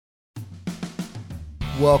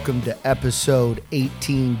Welcome to episode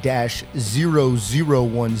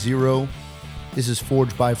 18-0010. This is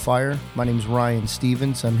Forged by Fire. My name is Ryan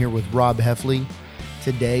Stevens. I'm here with Rob Heffley.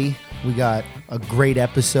 Today, we got a great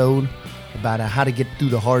episode about how to get through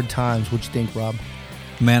the hard times. What you think, Rob?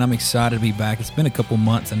 Man, I'm excited to be back. It's been a couple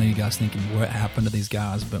months. I know you guys thinking, what happened to these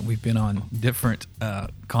guys? But we've been on different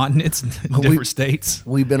continents, different states.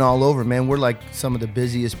 We've been all over, man. We're like some of the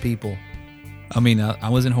busiest people. I mean, I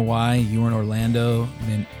was in Hawaii. You were in Orlando.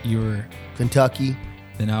 Then you were Kentucky.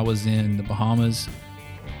 Then I was in the Bahamas.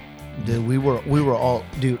 Dude, we were all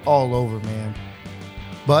over, man.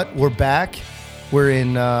 But we're back. We're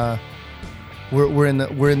in we're in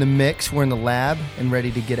the mix. We're in the lab and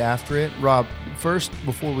ready to get after it. Rob, first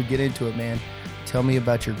before we get into it, man, tell me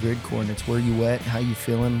about your grid coordinates. Where you at? How you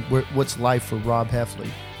feeling? What's life for Rob Heffley?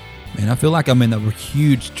 Man, I feel like I'm in a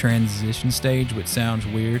huge transition stage, which sounds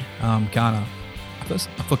weird. A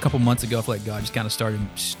couple months ago, I feel like God just kind of started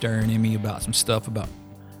stirring in me about some stuff about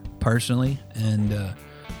personally. And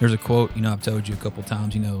there's a quote, I've told you a couple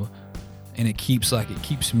times, and it keeps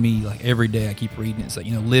me like every day I keep reading it. It's like,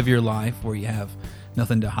 live your life where you have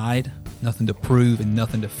nothing to hide, nothing to prove, and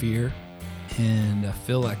nothing to fear. And I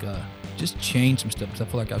feel like just change some stuff because I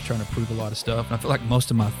feel like I was trying to prove a lot of stuff. And I feel like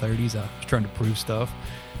most of my 30s, I was trying to prove stuff.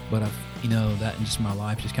 But I've, that in just my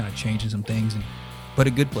life, just kind of changing some things. But a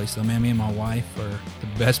good place though, man. Me and my wife are the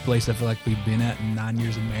best place I feel like we've been at in 9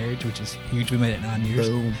 years of marriage, which is huge. We made it 9 years.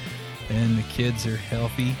 Boom. And the kids are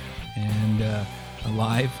healthy and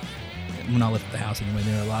alive. When I left the house anyway,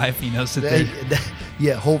 they're alive, so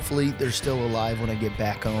yeah, hopefully they're still alive when I get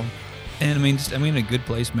back home. And I'm in a good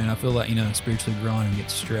place, man. I feel like, spiritually growing and get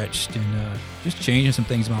stretched and just changing some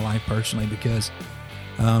things in my life personally because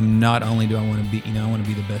not only do I want to be, I want to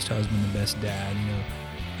be the best husband, the best dad,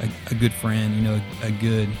 a good friend, a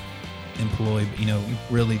good employee, but,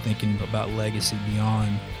 really thinking about legacy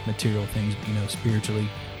beyond material things, spiritually,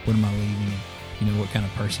 what am I leaving, what kind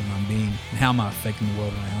of person I'm being, and how am I affecting the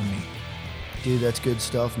world around me. Dude, that's good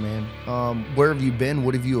stuff, man. Where have you been?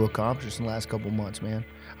 What have you accomplished in the last couple months, man?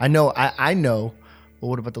 I know, but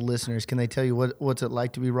what about the listeners? Can they tell you what's it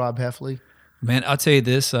like to be Rob Heffley? Man, I'll tell you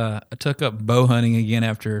this. I took up bow hunting again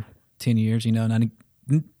after 10 years, and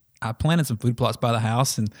I planted some food plots by the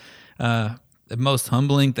house, and the most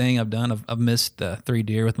humbling thing I've done, I've missed 3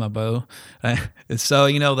 deer with my bow.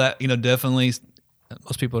 So, definitely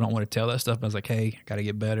most people don't want to tell that stuff, but I was like, hey, I got to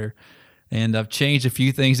get better. And I've changed a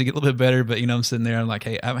few things to get a little bit better, but, I'm sitting there, I'm like,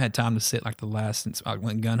 hey, I haven't had time to sit like since I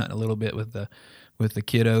went gun hunting a little bit with the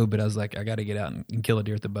kiddo, but I was like, I got to get out and kill a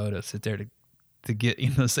deer with the bow to sit there to get,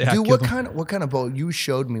 say I Dude, killed what kind of bow? You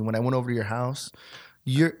showed me when I went over to your house.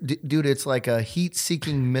 Dude, it's like a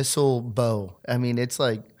heat-seeking missile bow. I mean, it's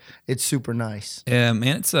super nice. Yeah,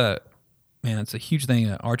 man, it's a huge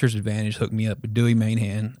thing. Archer's Advantage hooked me up with Dewey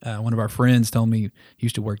Mainhand. One of our friends told me he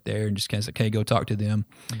used to work there and just kind of said, okay, go talk to them.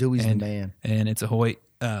 Dewey's the man. And it's a Hoyt,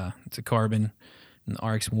 it's a carbon, and the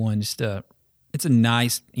RX-1, just it's a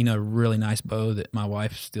nice, really nice bow that my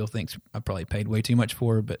wife still thinks I probably paid way too much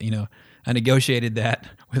for. But, I negotiated that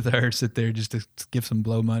with her, sit there just to give some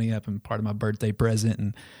blow money up and part of my birthday present.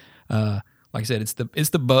 And like I said, it's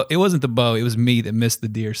the bow. It wasn't the bow. It was me that missed the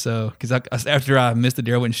deer. So because after I missed the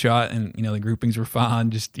deer, I went and shot, and the groupings were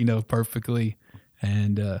fine, just perfectly.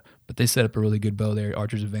 And but they set up a really good bow there,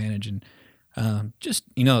 Archer's Advantage, and just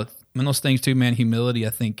in those things too, man. Humility,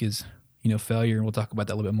 I think, is failure, and we'll talk about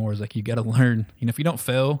that a little bit more. Is like you got to learn. If you don't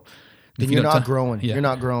fail, then you're not growing. Yeah. You're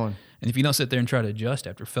not growing. And if you don't sit there and try to adjust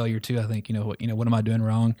after failure too, I think what am I doing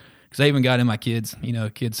wrong? Because I even got in my kids'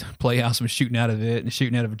 playhouse and was shooting out of it and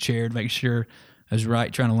shooting out of a chair to make sure I was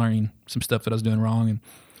right, trying to learn some stuff that I was doing wrong.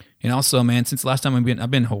 And also, man, since the last time I've been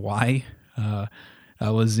in Hawaii. I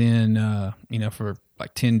was in for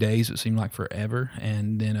like 10 days. It seemed like forever.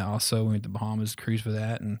 And then I also went to Bahamas, cruise for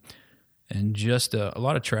that, and just a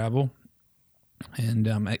lot of travel. And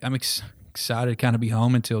I'm excited to kind of be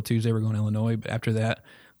home until Tuesday. We're going to Illinois, but after that,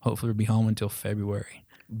 hopefully we'll be home until February.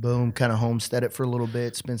 Boom, kind of homestead it for a little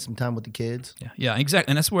bit, spend some time with the kids. Yeah, exactly.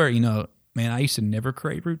 And that's where, man, I used to never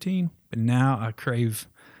crave routine, but now I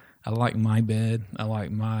like my bed. I like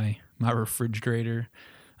my refrigerator.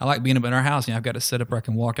 I like being in our house. I've got it set up where I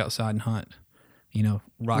can walk outside and hunt.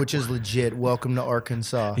 Which is legit. Welcome to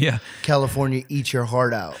Arkansas. Yeah. California, eat your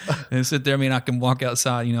heart out. And sit there. I can walk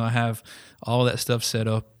outside. I have all that stuff set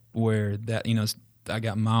up where that, I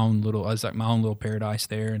got my own little paradise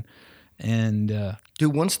there. And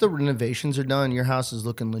dude, once the renovations are done, your house is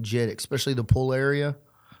looking legit, especially the pool area.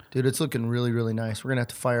 Dude, it's looking really, really nice. We're going to have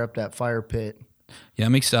to fire up that fire pit. Yeah,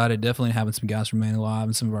 I'm excited. Definitely having some guys from Man Alive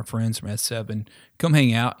and some of our friends from S7 come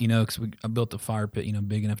hang out, because I built the fire pit,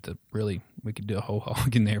 big enough to really, we could do a whole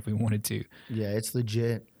hog in there if we wanted to. Yeah, it's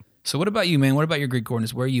legit. So what about you, man? What about your Greek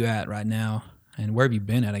coordinates? Where are you at right now? And where have you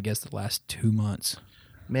been at, I guess, the last 2 months?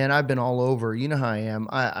 Man, I've been all over. You know how I am.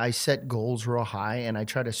 I set goals real high, and I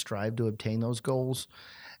try to strive to obtain those goals.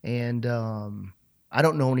 And I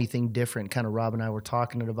don't know anything different. Kind of Rob and I were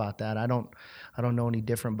talking about that. I don't know any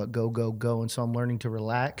different but go, go, go. And so I'm learning to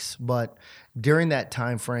relax. But during that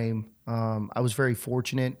time frame, I was very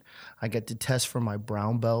fortunate. I got to test for my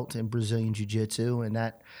brown belt in Brazilian Jiu-Jitsu, and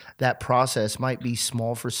that process might be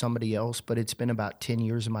small for somebody else, but it's been about 10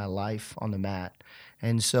 years of my life on the mat.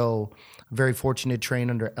 And so I'm very fortunate to train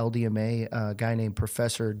under LDMA, a guy named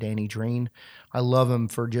Professor Danny Dreen. I love him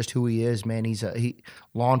for just who he is, man. He's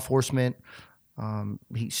law enforcement.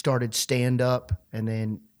 He started stand-up and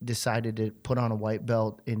then decided to put on a white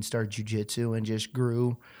belt and start jiu-jitsu and just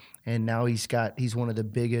grew. And now he's one of the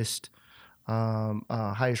biggest,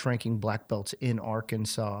 highest ranking black belts in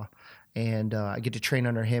Arkansas. And I get to train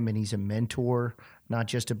under him, and he's a mentor, not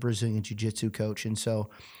just a Brazilian jiu-jitsu coach. And so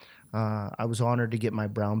I was honored to get my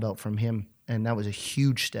brown belt from him, and that was a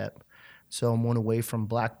huge step. So I'm one away from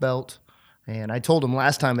black belt. And I told him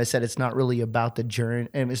last time, I said, it's not really about the journey,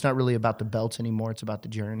 and it's not really about the belts anymore. It's about the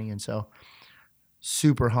journey. And so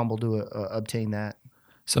super humble to obtain that.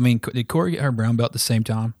 So, I mean, did Corey get her brown belt at the same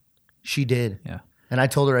time? She did. Yeah. And I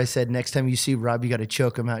told her, I said, next time you see Rob, you got to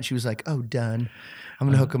choke him out. She was like, oh, done. I'm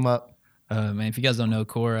going to hook him up. Man, if you guys don't know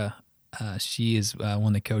Cora, she is one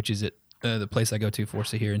of the coaches at the place I go to,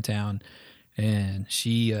 Forza, here in town. And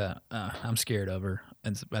she, I'm scared of her.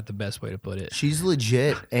 That's about the best way to put it. She's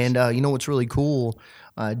legit. And you know what's really cool?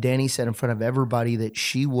 Danny said in front of everybody that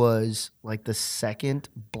she was like the second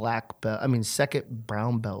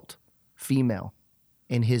brown belt female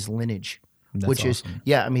in his lineage. That's which awesome.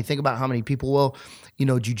 is, think about how many people. Well,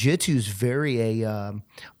 jiu-jitsu is very a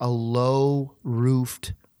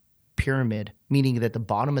low-roofed pyramid, meaning that the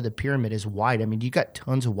bottom of the pyramid is wide. You got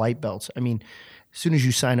tons of white belts. As soon as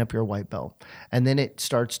you sign up, you're a white belt. And then it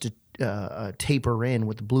starts to taper in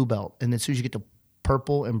with the blue belt. And then as soon as you get to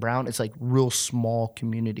purple and brown, it's like real small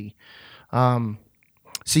community. So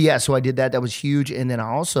I did that. That was huge. And then I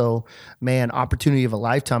also, opportunity of a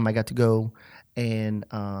lifetime, I got to go and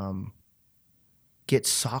get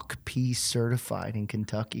SOCP certified in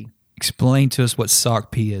Kentucky. Explain to us what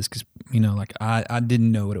SOCP is, because, I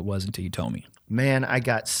didn't know what it was until you told me. Man, I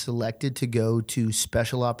got selected to go to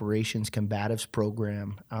Special Operations Combatives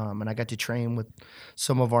program, and I got to train with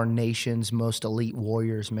some of our nation's most elite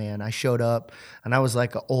warriors, man. I showed up, and I was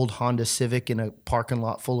like an old Honda Civic in a parking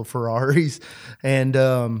lot full of Ferraris, and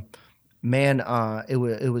it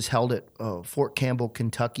was held at Fort Campbell,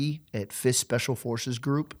 Kentucky at 5th Special Forces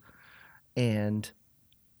Group, and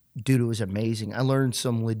dude, it was amazing. I learned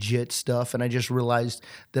some legit stuff, and I just realized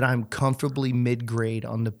that I'm comfortably mid-grade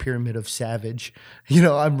on the pyramid of savage.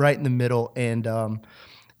 I'm right in the middle, and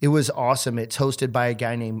it was awesome. It's hosted by a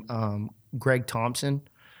guy named Greg Thompson,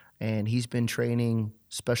 and he's been training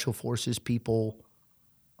special forces people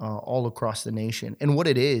all across the nation. And what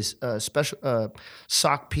it is,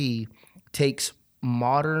 SOCP takes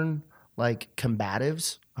modern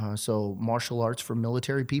combatives, so martial arts for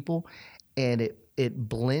military people, and it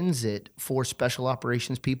blends it for special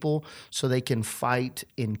operations people so they can fight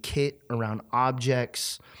in kit around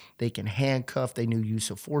objects. They can handcuff. They know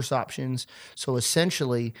use of force options. So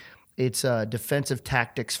essentially, it's defensive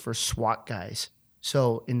tactics for SWAT guys.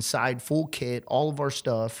 So inside full kit, all of our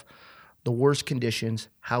stuff, the worst conditions,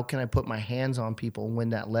 how can I put my hands on people and win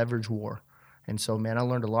that leverage war? And so, man, I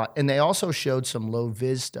learned a lot. And they also showed some low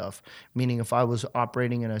vis stuff, meaning if I was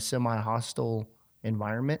operating in a semi-hostile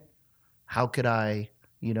environment, how could I,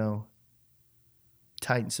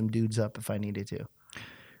 tighten some dudes up if I needed to?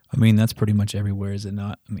 That's pretty much everywhere, is it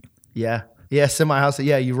not? Yeah, semi-hostile.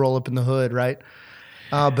 Yeah, you roll up in the hood, right?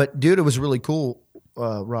 But dude, it was really cool,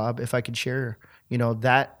 Rob. If I could share,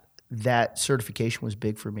 that certification was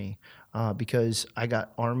big for me because I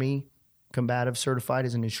got Army combative certified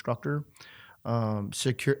as an instructor,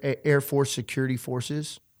 Air Force Security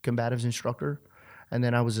Forces combatives instructor. And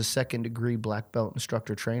then I was a second-degree black belt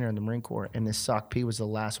instructor trainer in the Marine Corps, and this SOCP was the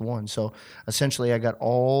last one. So essentially, I got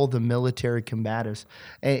all the military combatives.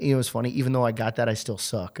 And it's funny, even though I got that, I still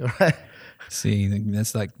suck. See,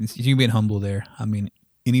 that's you being humble there.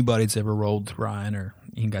 Anybody that's ever rolled with Ryan or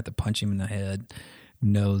you got to punch him in the head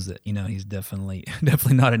knows that he's definitely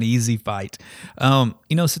not an easy fight.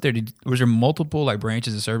 Sit there. Was there multiple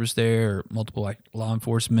branches of service there, or multiple law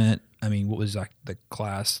enforcement? I mean, what was like the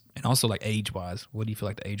class, and also like age wise? What do you feel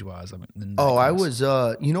like the age wise? Oh, I was,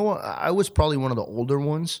 you know what? I was probably one of the older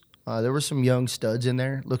ones. There were some young studs in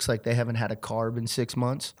there. Looks like they haven't had a carb in 6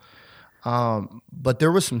 months. But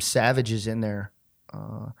there was some savages in there.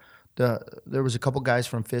 There was a couple guys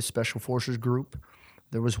from 5th Special Forces Group.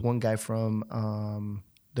 There was one guy from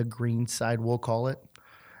the green side, we'll call it.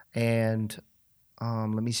 And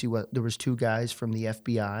let me see there was 2 guys from the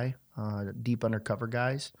FBI, deep undercover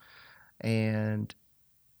guys. And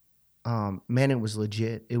man, it was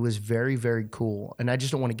legit. It was very, very cool. And I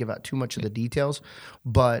just don't want to give out too much of the details,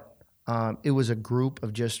 but it was a group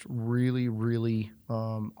of just really, really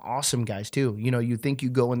awesome guys too. You know, you think you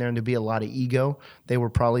go in there and there'd be a lot of ego. They were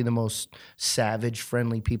probably the most savage,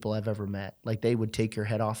 friendly people I've ever met. Like they would take your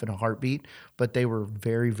head off in a heartbeat, but they were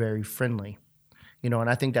very, very friendly. You know, and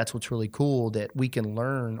I think that's what's really cool that we can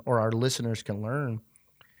learn, or our listeners can learn,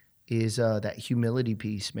 is that humility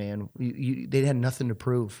piece, man. They had nothing to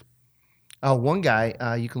prove. One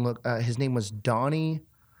guy, you can look, his name was Donnie,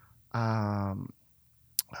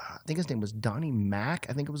 I think his name was Donnie Mack.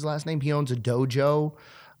 I think it was the last name. He owns a dojo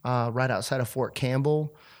right outside of Fort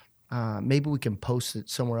Campbell. Maybe we can post it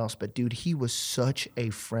somewhere else. But, dude, he was such a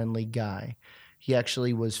friendly guy. He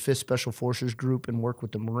actually was 5th Special Forces Group and worked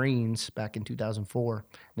with the Marines back in 2004,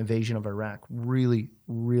 an invasion of Iraq. Really,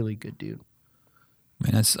 really good dude.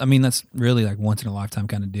 Man, that's really like once in a lifetime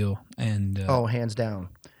kind of deal. And hands down.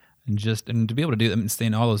 And to be able to do that, and stay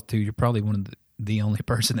in all those 2, you're probably one of the only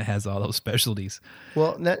person that has all those specialties.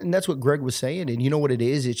 Well, and that's what Greg was saying. And you know what it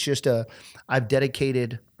is? It's just I've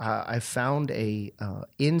dedicated, I found a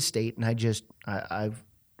end state, and I've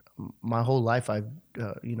my whole life I've,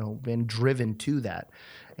 been driven to that.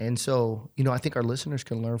 And so, I think our listeners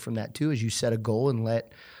can learn from that too, as you set a goal and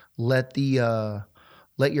let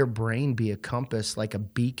your brain be a compass, like a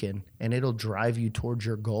beacon, and it'll drive you towards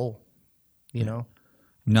your goal, you know?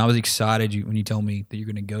 And I was excited when you told me that you're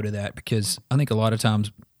going to go to that, because I think a lot of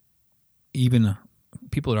times, even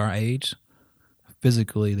people at our age,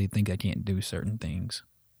 physically, they think I can't do certain things,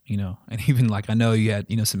 and even like, I know you had,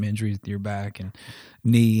 some injuries with your back and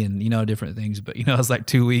knee and, different things, but, it was like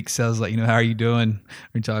 2 weeks. I was like, how are you doing?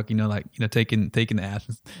 We're talking, taking the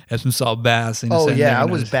Epsom salt baths. And I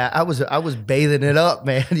was bathing it up,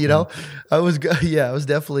 man. I was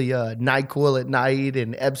definitely NyQuil at night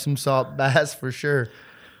and Epsom salt baths for sure.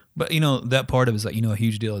 But, that part of it is like, a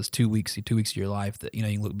huge deal is 2 weeks of your life that, you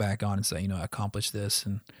can look back on and say, I accomplished this.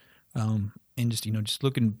 And just, just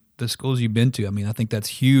looking the schools you've been to, I mean, I think that's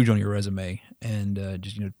huge on your resume, and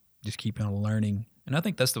just keep on learning. And I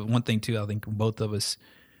think that's the one thing too, I think both of us,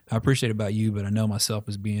 I appreciate about you, but I know myself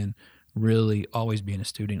as always being a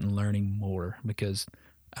student and learning more, because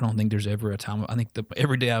I don't think there's ever a time, I think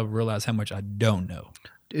every day I realize how much I don't know.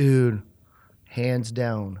 Dude, hands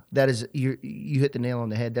down. That is, you hit the nail on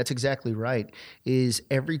the head. That's exactly right. Is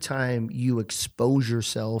every time you expose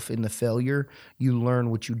yourself in the failure, you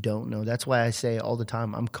learn what you don't know. That's why I say all the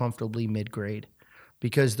time, I'm comfortably mid-grade,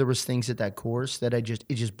 because there was things at that course that it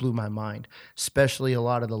just blew my mind, especially a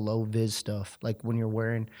lot of the low vis stuff. Like when you're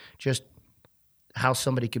wearing, just how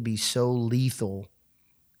somebody could be so lethal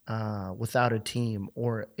without a team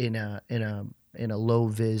or in a low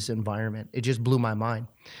vis environment. It just blew my mind.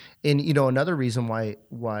 And, another reason why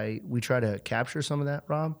we try to capture some of that,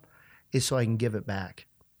 Rob, is so I can give it back.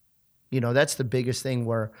 That's the biggest thing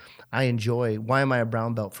where I enjoy. Why am I a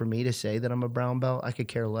brown belt? For me to say that I'm a brown belt, I could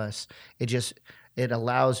care less. It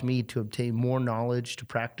allows me to obtain more knowledge, to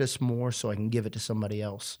practice more, so I can give it to somebody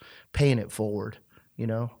else, paying it forward.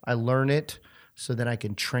 I learn it so that I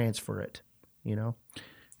can transfer it,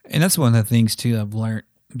 And that's one of the things too I've learned,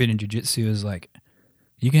 been in jiu-jitsu, is like,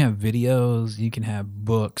 you can have videos, you can have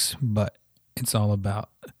books, but it's all about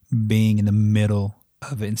being in the middle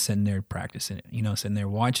of it and sitting there practicing it, sitting there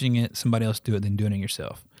watching it, somebody else do it, then doing it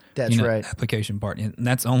yourself. That's right. Application part. And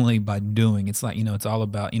that's only by doing. It's like, it's all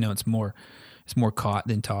about, it's more caught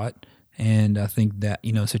than taught. And I think that,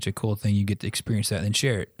 such a cool thing, you get to experience that and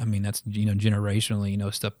share it. I mean, that's,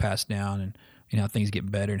 generationally, stuff passed down, and, how things get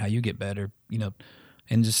better and how you get better,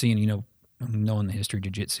 and just seeing, knowing the history of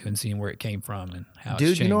jiu-jitsu and seeing where it came from and how it's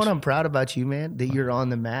changed. Dude, you know what I'm proud about you, man? That you're on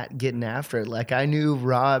the mat getting after it. Like, I knew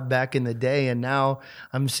Rob back in the day, and now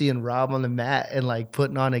I'm seeing Rob on the mat and like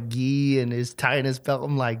putting on a gi and his tying his belt.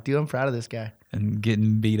 I'm like, dude, I'm proud of this guy. And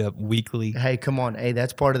getting beat up weekly. Hey, come on. Hey,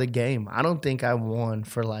 that's part of the game. I don't think I won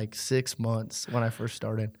for like 6 months when I first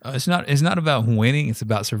started. It's not about winning. It's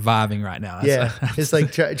about surviving right now. It's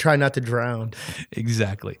like try not to drown.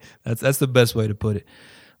 Exactly. That's the best way to put it.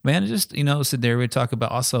 Man, just, sit there, we talk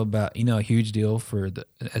about also about, a huge deal for the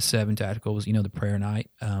S7 Tacticals, the prayer night.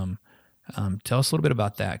 Tell us a little bit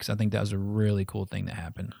about that, because I think that was a really cool thing that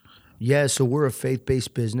happened. Yeah, so we're a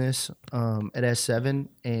faith-based business at S7,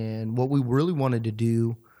 and what we really wanted to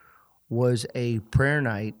do was a prayer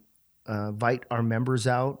night, invite our members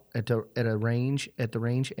out at the range,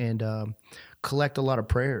 and collect a lot of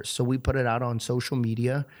prayers. So we put it out on social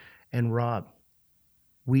media, and Rob,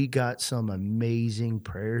 we got some amazing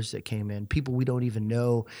prayers that came in. People we don't even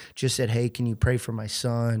know just said, "Hey, can you pray for my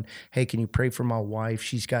son? Hey, can you pray for my wife?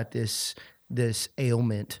 She's got this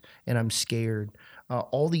ailment, and I'm scared."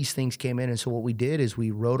 All these things came in, and so what we did is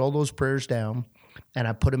we wrote all those prayers down, and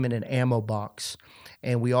I put them in an ammo box.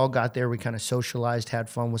 And we all got there. We kind of socialized, had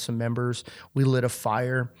fun with some members. We lit a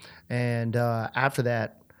fire, and after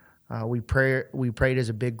that, we prayed as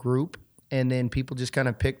a big group, and then people just kind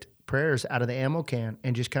of picked prayers out of the ammo can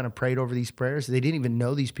and just kind of prayed over these prayers. They didn't even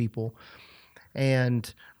know these people,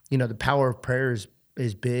 and the power of prayer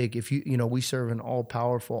is big. If we serve an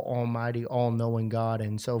all-powerful, almighty, all-knowing God,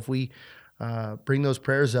 and so if we bring those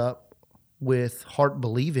prayers up with heart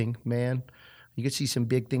believing, man, you could see some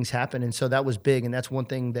big things happen. And so that was big. And that's one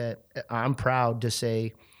thing that I'm proud to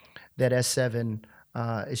say that S7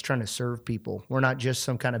 is trying to serve people. We're not just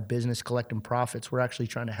some kind of business collecting profits. We're actually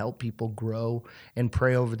trying to help people grow and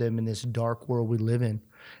pray over them in this dark world we live in.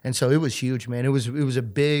 And so it was huge, man. It was a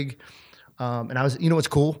big, and I was, what's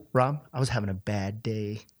cool, Rob? I was having a bad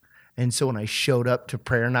day. And so when I showed up to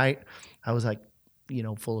prayer night, I was like,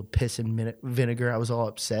 full of piss and vinegar. I was all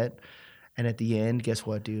upset. And at the end, guess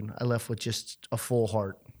what, dude? I left with just a full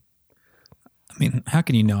heart. I mean, how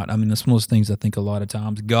can you not? I mean, that's one of those things I think a lot of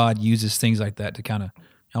times God uses things like that to kind of,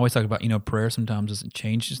 I always talk about, prayer sometimes doesn't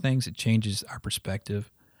change things. It changes our perspective.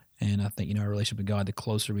 And I think, our relationship with God, the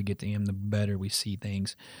closer we get to Him, the better we see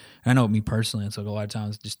things. And I know me personally, and so a lot of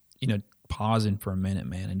times just, pausing for a minute,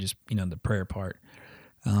 man, and just, the prayer part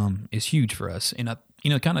is huge for us. And,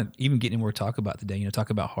 kind of even getting where we talk about today, talk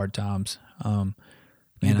about hard times.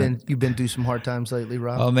 Man, you've been through some hard times lately,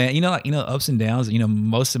 Rob. Oh man, ups and downs.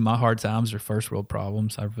 Most of my hard times are first world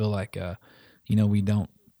problems. I feel like,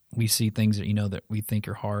 we see things that that we think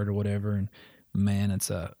are hard or whatever, and man,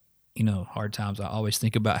 it's hard times. I always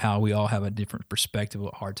think about how we all have a different perspective of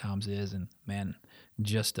what hard times is, and man,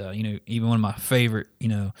 just even one of my favorite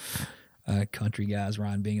country guys,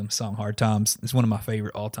 Ryan Bingham's song "Hard Times" is one of my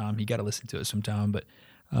favorite all time. You got to listen to it sometime. But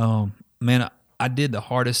man, I did the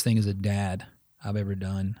hardest thing as a dad I've ever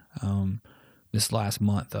done. This last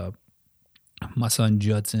month, my son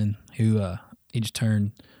Judson, who he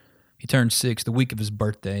turned 6 the week of his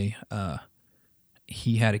birthday.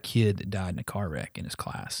 He had a kid that died in a car wreck in his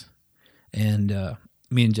class, and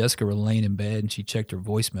me and Jessica were laying in bed, and she checked her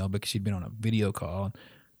voicemail because she'd been on a video call. And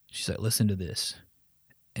she's like, "Listen to this,"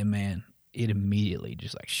 and man, it immediately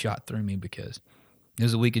just like shot through me because it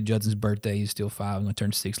was the week of Judson's birthday. He's still 5. I'm gonna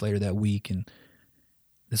turn 6 later that week, and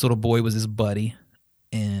this little boy was his buddy,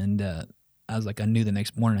 and I was like, I knew the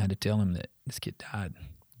next morning I had to tell him that this kid died.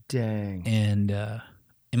 Dang.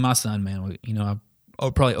 And my son, man,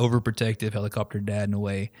 I'm probably overprotective helicopter dad in a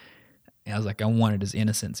way. And I was like, I wanted his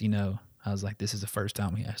innocence, I was like, this is the first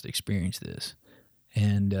time he has to experience this.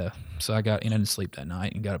 And so I didn't sleep that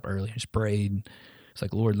night and got up early and just prayed. It's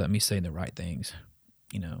like, Lord, let me say the right things,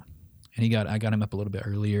 And I got him up a little bit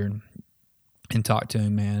earlier and talked to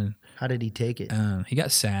him, man. How did he take it? He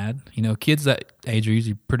got sad. Kids that age are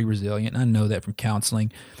usually pretty resilient. I know that from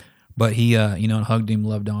counseling. But he, hugged him,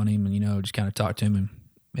 loved on him, and, just kind of talked to him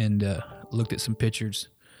and looked at some pictures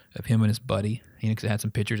of him and his buddy. Because I had some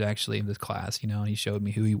pictures actually of this class, and he showed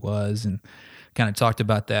me who he was and kind of talked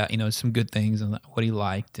about that, some good things and what he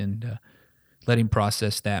liked and let him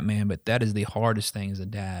process that, man. But that is the hardest thing as a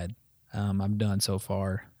dad I've done so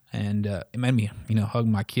far. And it made me, hug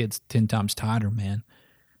my kids 10 times tighter, man,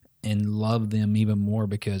 and love them even more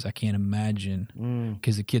because I can't imagine,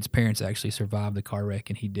 because the kid's parents actually survived the car wreck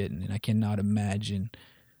and he didn't. And I cannot imagine,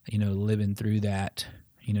 living through that,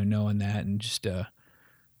 knowing that. And just,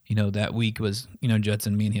 that week was,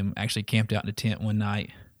 Judson, me and him actually camped out in a tent one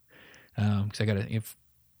night because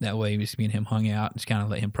that way just me and him hung out and just kind of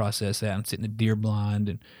let him process that and sit in the deer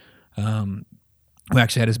blind. And we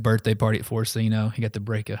actually had his birthday party at Forest, so he got to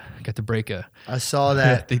break a. I saw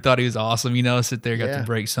that. He thought he was awesome, sit there, got to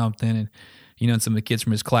break something, and and some of the kids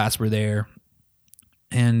from his class were there,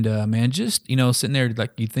 and man, just sitting there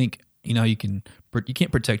like you think you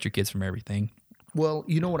can't protect your kids from everything. Well,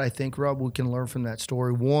 you know what I think, Rob, we can learn from that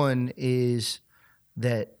story. One is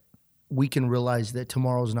that we can realize that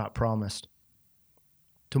tomorrow's not promised.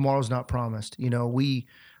 Tomorrow's not promised. We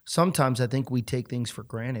sometimes I think we take things for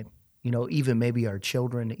granted. Even maybe our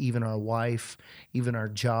children, even our wife, even our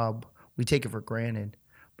job, we take it for granted.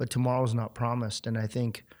 But tomorrow's not promised. And I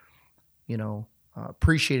think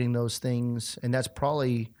appreciating those things. And that's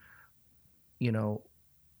probably, you know,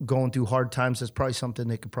 going through hard times. That's probably something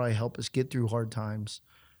that could probably help us get through hard times,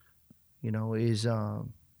 is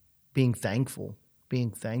being thankful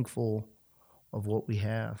of what we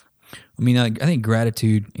have. I mean, I think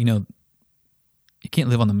gratitude, you can't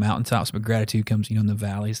live on the mountaintops, but gratitude comes, in the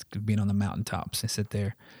valleys, being on the mountaintops and sit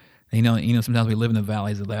there. And, sometimes we live in the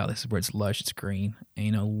valleys of this is where it's lush, it's green.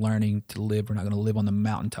 And, learning to live, we're not going to live on the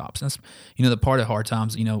mountaintops. And that's, the part of hard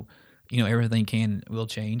times, everything will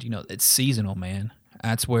change. It's seasonal, man.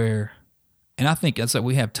 That's where, and I think that's like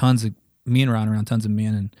we have tons of, me and Ryan around tons of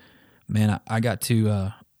men. And, man, I got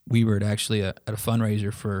to, we were at a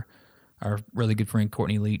fundraiser for our really good friend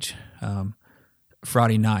Courtney Leach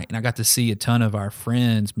Friday night, and I got to see a ton of our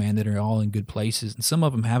friends, man, that are all in good places, and some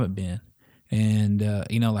of them haven't been. And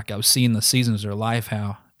like I was seeing the seasons of their life,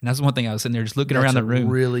 and that's one thing I was sitting there just looking around the room.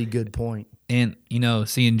 Really good point. And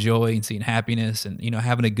seeing joy and seeing happiness, and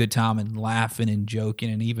having a good time and laughing and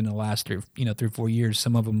joking. And even the last 3 or 4 years,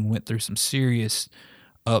 some of them went through some serious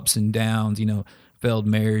ups and downs. Failed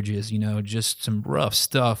marriages. Just some rough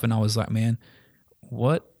stuff. And I was like, man,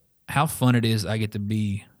 how fun it is I get to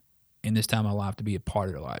be in this time of my life, to be a part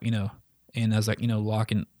of their life, And I was like,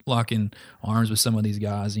 locking arms with some of these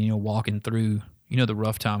guys, walking through, the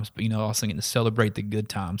rough times, but, also getting to celebrate the good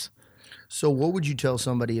times. So what would you tell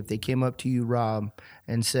somebody if they came up to you, Rob,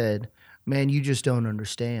 and said, man, you just don't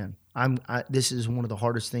understand. This is one of the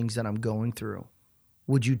hardest things that I'm going through.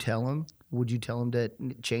 Would you tell them? Would you tell them to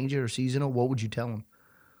change it or seasonal? What would you tell them?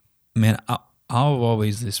 Man, I'll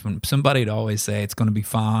always, when somebody would always say, it's going to be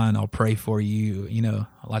fine, I'll pray for you.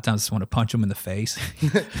 A lot of times I just want to punch them in the face.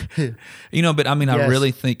 But I mean, yes. I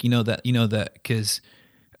really think, that because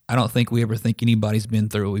I don't think we ever think anybody's been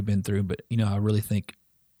through what we've been through. But, I really think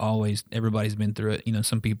always everybody's been through it.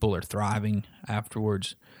 Some people are thriving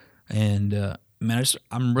afterwards. And, man,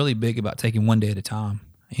 I'm really big about taking one day at a time.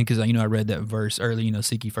 Because, I read that verse early,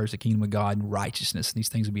 seek ye first the kingdom of God and righteousness, and these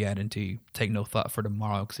things will be added unto you. Take no thought for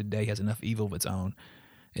tomorrow, because the day has enough evil of its own.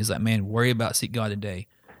 It's like, man, worry about seek God today.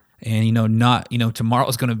 And,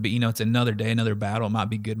 tomorrow's going to be, it's another day, another battle. It might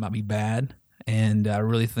be good, might be bad. And I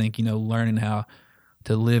really think, learning how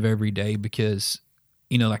to live every day because,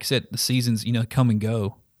 like I said, the seasons, come and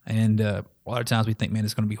go. And a lot of times we think, man,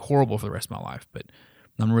 it's going to be horrible for the rest of my life. But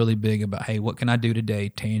I'm really big about, hey, what can I do today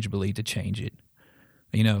tangibly to change it?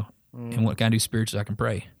 And what can I do spiritually? I can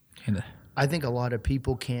pray. I think a lot of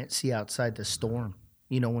people can't see outside the storm.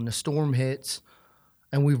 When the storm hits,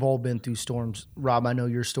 and we've all been through storms. Rob, I know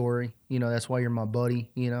your story. That's why you're my buddy,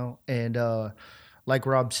 And like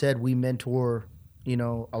Rob said, we mentor,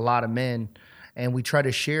 a lot of men, and we try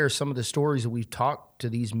to share some of the stories that we've talked to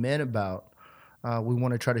these men about. We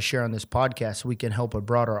want to try to share on this podcast so we can help a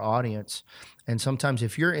broader audience. And sometimes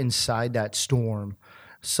if you're inside that storm,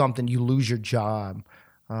 you lose your job,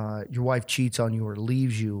 your wife cheats on you or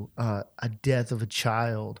leaves you, a death of a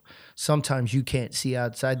child. Sometimes you can't see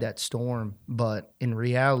outside that storm, but in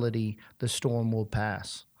reality, the storm will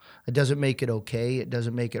pass. It doesn't make it okay. It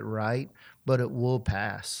doesn't make it right, but it will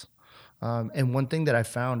pass. And one thing that I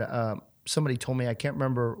found, somebody told me, I can't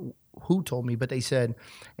remember who told me, but they said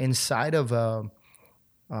inside of a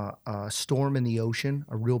storm in the ocean,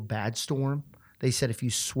 a real bad storm, they said if you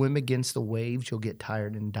swim against the waves, you'll get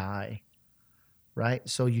tired and die. Right?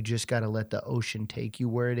 So you just got to let the ocean take you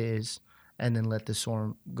where it is and then let the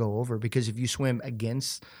storm go over. Because if you swim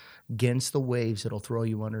against the waves, it'll throw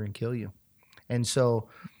you under and kill you. And so,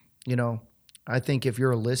 I think if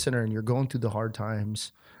you're a listener and you're going through the hard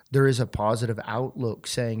times, there is a positive outlook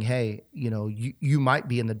saying, hey, you might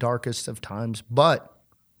be in the darkest of times, but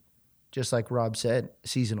just like Rob said,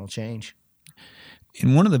 seasonal change.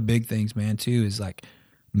 And one of the big things, man, too, is like,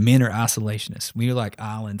 men are isolationists. We are like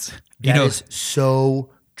islands. That is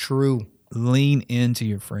so true. Lean into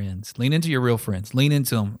your friends. Lean into your real friends. Lean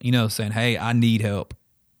into them, saying, hey, I need help.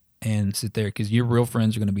 And sit there because your real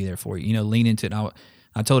friends are going to be there for you. Lean into it.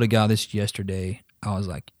 I told a guy this yesterday. I was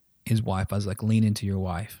like, his wife, I was like, lean into your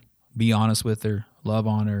wife. Be honest with her. Love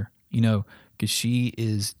on her, because she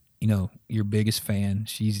is, your biggest fan.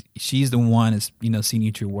 She's the one that's, seen you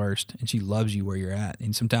at your worst, and she loves you where you're at.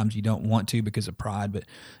 And sometimes you don't want to because of pride, but,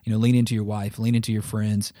 lean into your wife, lean into your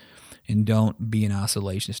friends, and don't be an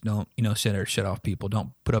isolationist. Don't, shut off people.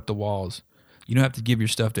 Don't put up the walls. You don't have to give your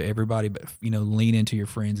stuff to everybody, but, lean into your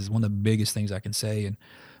friends is one of the biggest things I can say.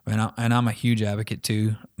 And I'm a huge advocate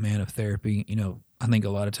too, man, of therapy. I think a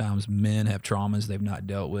lot of times men have traumas they've not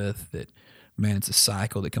dealt with that, man, it's a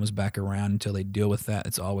cycle that comes back around until they deal with that.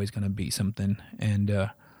 It's always going to be something.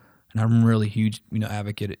 And I'm really huge,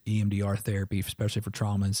 advocate at EMDR therapy, especially for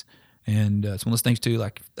traumas. And it's one of those things too,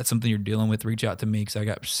 like that's something you're dealing with, reach out to me because I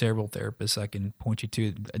got several therapists I can point you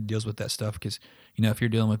to that deals with that stuff. Because, if you're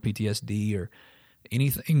dealing with PTSD or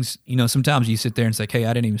anything, sometimes you sit there and say, hey,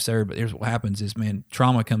 I didn't even serve, but here's what happens is, man,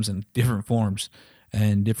 trauma comes in different forms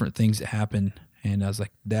and different things that happen. And I was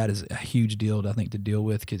like, that is a huge deal, I think, to deal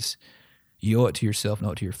with because you owe it to yourself and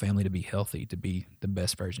owe it to your family to be healthy, to be the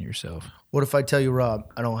best version of yourself. What if I tell you,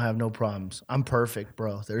 Rob, I don't have no problems. I'm perfect,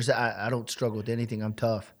 bro. I don't struggle with anything. I'm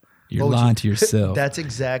tough. You're lying to yourself. That's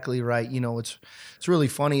exactly right. It's really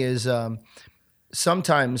funny is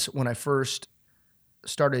sometimes when I first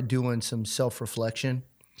started doing some self-reflection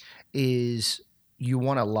is you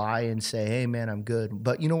want to lie and say, hey, man, I'm good.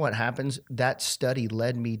 But you know what happens? That study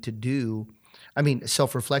led me to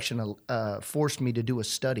self-reflection forced me to do a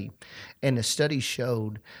study. And the study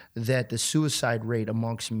showed that the suicide rate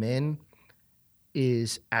amongst men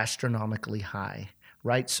is astronomically high,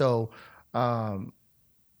 right? So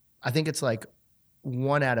I think it's like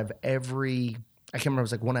one out of every, I can't remember, it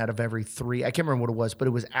was like one out of every three. I can't remember what it was, but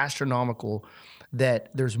it was astronomical that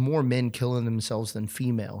there's more men killing themselves than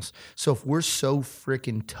females. So if we're so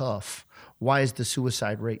freaking tough, why is the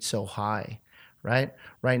suicide rate so high? Right?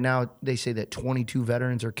 Right now, they say that 22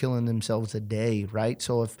 veterans are killing themselves a day, right?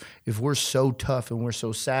 So if we're so tough and we're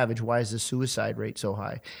so savage, why is the suicide rate so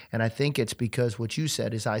high? And I think it's because what you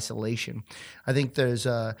said is isolation. I think there's,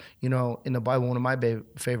 in the Bible, one of my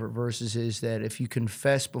favorite verses is that if you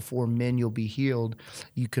confess before men, you'll be healed.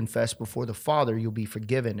 You confess before the Father, you'll be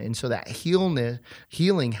forgiven. And so that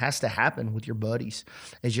healing has to happen with your buddies.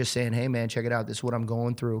 It's just saying, hey, man, check it out. This is what I'm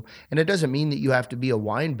going through. And it doesn't mean that you have to be a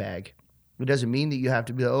wine bag. It doesn't mean that you have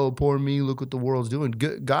to be, oh, poor me, look what the world's doing.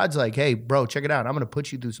 God's like, hey, bro, check it out. I'm going to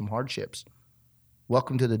put you through some hardships.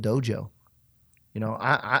 Welcome to the dojo.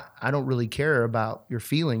 I don't really care about your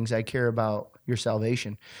feelings. I care about your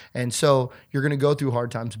salvation. And so you're going to go through hard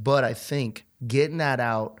times. But I think getting that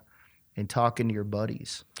out and talking to your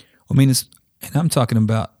buddies. And I'm talking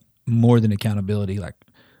about more than accountability. Like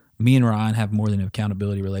me and Ryan have more than an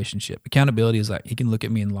accountability relationship. Accountability is like he can look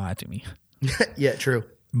at me and lie to me. Yeah, true.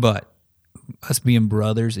 But us being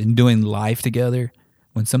brothers and doing life together,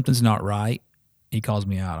 when something's not right, he calls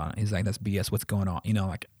me out on it. He's like, that's BS. What's going on?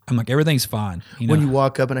 I'm like, everything's fine. When you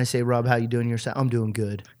walk up and I say, Rob, how you doing? I'm doing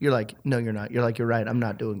good. You're like, no, you're not. You're like, you're right. I'm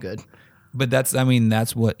not doing good. But that's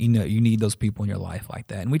what, you need those people in your life like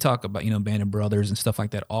that. And we talk about, band of brothers and stuff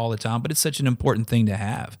like that all the time, but it's such an important thing to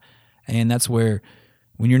have. And that's where,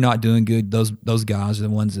 when you're not doing good, those guys are the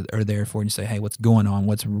ones that are there for you and say, hey, what's going on?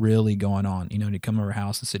 What's really going on? To come over our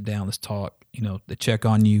house and sit down, let's talk, to check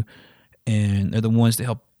on you. And they're the ones to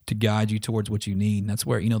help to guide you towards what you need. And that's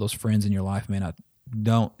where, those friends in your life, man,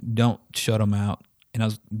 don't shut them out.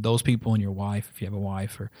 And those people in your wife, if you have a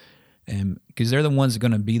wife, because they're the ones that are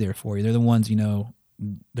going to be there for you. They're the ones,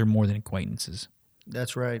 they're more than acquaintances.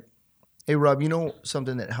 That's right. Hey, Rob,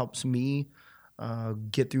 something that helps me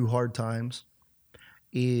get through hard times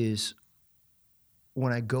is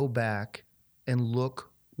when I go back and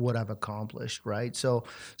look what I've accomplished, right? So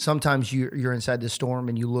sometimes you're inside the storm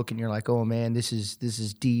and you look and you're like, oh man, this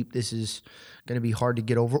is deep. This is going to be hard to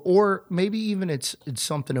get over. Or maybe even it's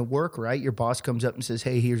something at work, right? Your boss comes up and says,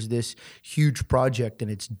 hey, here's this huge project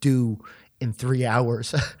and it's due in 3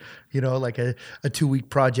 hours, like a 2-week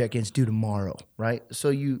project and it's due tomorrow, right? So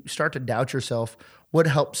you start to doubt yourself. What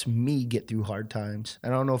helps me get through hard times? I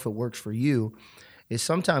don't know if it works for you. Is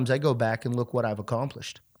sometimes I go back and look what I've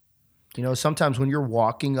accomplished. Sometimes when you're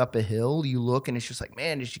walking up a hill, you look and it's just like,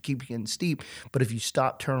 man, it should keep getting steep. But if you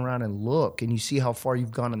stop, turn around and look and you see how far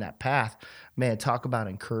you've gone on that path, man, talk about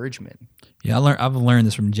encouragement. Yeah, I've learned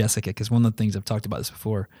this from Jessica because one of the things I've talked about this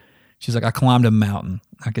before, she's like, I climbed a mountain.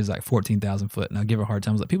 Like it's like 14,000 foot. And I give her a hard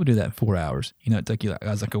time. I was like, people do that in 4 hours. It took you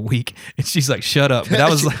a week. And she's like, shut up. But that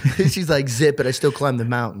was she's like, zip it. I still climbed the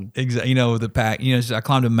mountain. Exactly. With the pack, I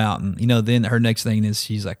climbed a mountain. Then her next thing is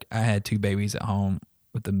she's like, I had 2 babies at home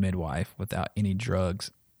with the midwife without any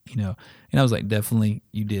drugs, and I was like, definitely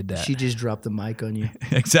you did that. She just dropped the mic on you.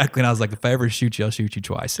 Exactly. And I was like, if I ever shoot you, I'll shoot you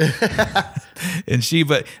twice.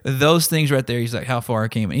 But those things right there, he's like, how far I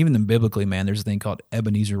came. And even then biblically, man, there's a thing called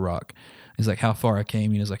Ebenezer Rock. It's like how far I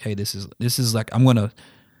came. It's like, hey, this is like,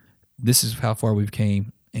 this is how far we've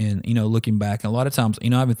came. And, looking back, and a lot of times, I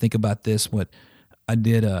even think about this, what I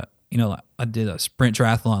did, I did a sprint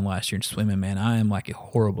triathlon last year in swimming, man. I am like a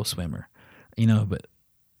horrible swimmer, but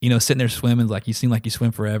sitting there swimming, like you seem like you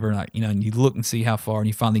swim forever, and like, and you look and see how far, and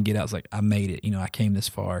you finally get out. It's like, I made it. I came this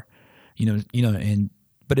far,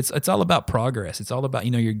 but it's all about progress. It's all about,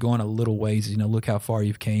 you're going a little ways. Look how far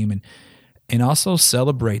you've came, And also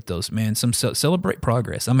celebrate those, man. Celebrate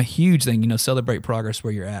progress. I'm a huge thing, celebrate progress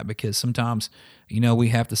where you're at, because sometimes, we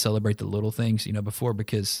have to celebrate the little things, before,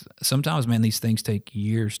 because sometimes, man, these things take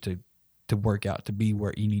years to work out to be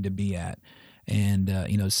where you need to be at. And,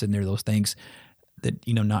 sitting there, those things that,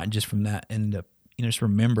 not just from that. And, just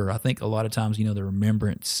remember, I think a lot of times, the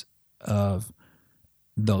remembrance of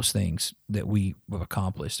those things that we have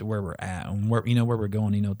accomplished, where we're at and where we're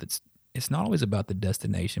going, that's, it's not always about the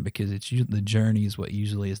destination, because it's usually the journey is what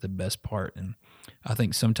usually is the best part. And I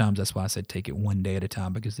think sometimes that's why I said take it one day at a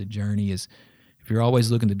time, because the journey is, if you're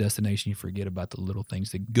always looking at the destination, you forget about the little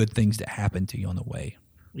things, the good things that happen to you on the way.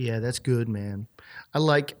 Yeah, that's good, man. I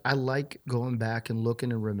like going back and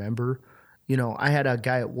looking and remember. I had a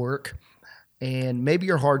guy at work, and maybe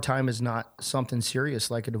your hard time is not something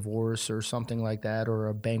serious like a divorce or something like that, or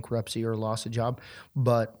a bankruptcy or loss of job,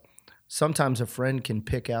 but sometimes a friend can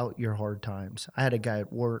pick out your hard times. I had a guy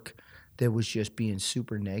at work that was just being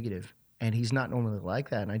super negative, and he's not normally like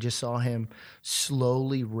that. And I just saw him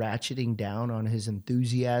slowly ratcheting down on his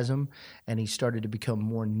enthusiasm, and he started to become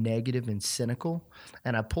more negative and cynical.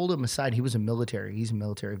 And I pulled him aside. He's a military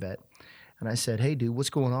vet. And I said, "Hey, dude, what's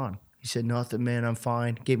going on?" He said, "Nothing, man. I'm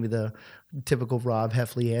fine." Gave me the typical Rob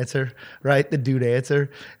Heffley answer, right? The dude answer.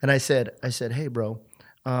 And I said, "Hey, bro,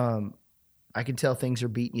 um, I can tell things are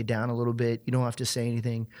beating you down a little bit. You don't have to say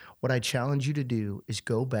anything. What I challenge you to do is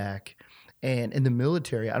go back." And in the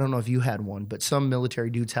military, I don't know if you had one, but some military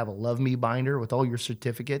dudes have a love me binder with all your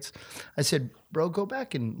certificates. I said, "Bro, go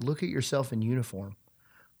back and look at yourself in uniform.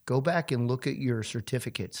 Go back and look at your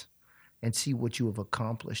certificates and see what you have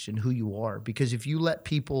accomplished and who you are. Because if you let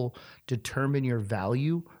people determine your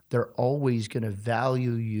value, they're always going to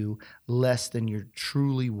value you less than you're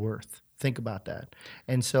truly worth. Think about that."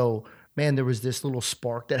 And so, man, there was this little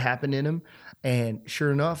spark that happened in him. And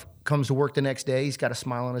sure enough, comes to work the next day, he's got a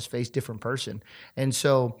smile on his face, different person. And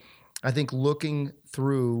so I think looking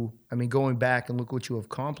through, going back and look what you have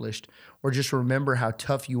accomplished, or just remember how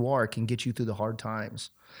tough you are, can get you through the hard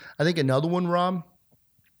times. I think another one, Rob,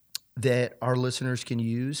 that our listeners can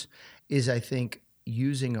use is, I think,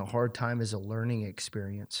 using a hard time as a learning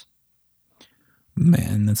experience.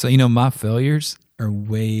 Man, and so my failures are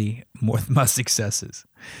way more than my successes.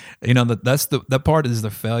 That's that part is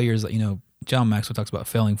the failures. John Maxwell talks about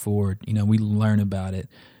failing forward. We learn about it,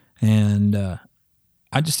 and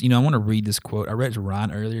I just I want to read this quote. I read it to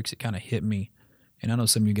Ryan earlier because it kind of hit me, and I know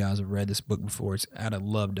some of you guys have read this book before. It's Out of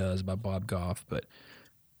Love Does by Bob Goff, but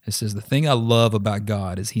it says, "The thing I love about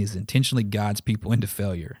God is He intentionally guides people into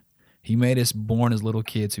failure. He made us born as little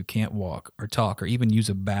kids who can't walk or talk or even use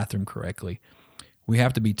a bathroom correctly. We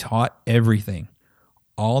have to be taught everything.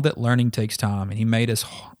 All that learning takes time, and He made us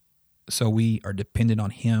so we are dependent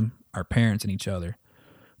on Him, our parents, and each other.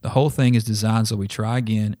 The whole thing is designed so we try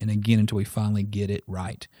again and again until we finally get it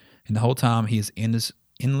right. And the whole time He is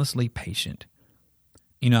endlessly patient."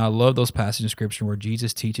 I love those passages of Scripture where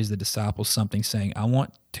Jesus teaches the disciples something, saying, "I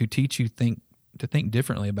want to teach you to think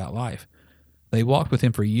differently about life." They walked with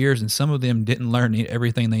Him for years, and some of them didn't learn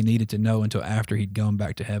everything they needed to know until after He'd gone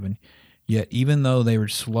back to heaven. Yet, even though they were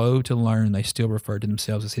slow to learn, they still referred to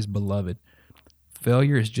themselves as His beloved.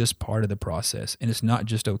 Failure is just part of the process, and it's not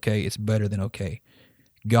just okay, it's better than okay.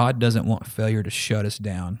 God doesn't want failure to shut us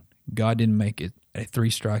down. God didn't make it a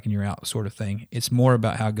 3-strike and you're out sort of thing. It's more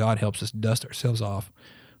about how God helps us dust ourselves off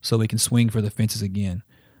so we can swing for the fences again.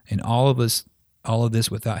 And all of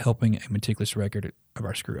this without helping a meticulous record of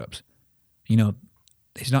our screw-ups.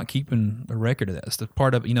 He's not keeping a record of that. It's the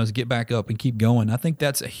part of is get back up and keep going. I think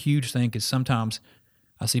that's a huge thing, because sometimes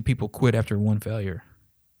I see people quit after one failure.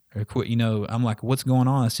 Or quit, I'm like, what's going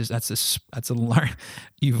on? It's just that's a learn.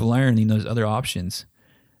 You've learned, those other options,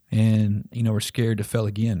 and we're scared to fail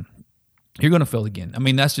again. You're going to fail again.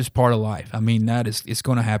 That's just part of life. It's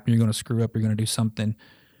going to happen. You're going to screw up. You're going to do something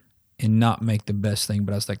and not make the best thing.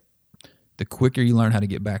 But I was like, the quicker you learn how to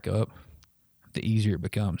get back up, the easier it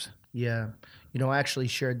becomes. Yeah. I actually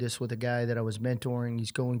shared this with a guy that I was mentoring.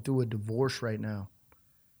 He's going through a divorce right now.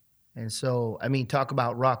 And so, talk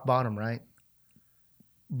about rock bottom, right?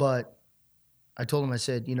 But I told him, I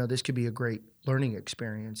said, this could be a great learning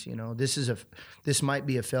experience. This might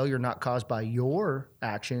be a failure not caused by your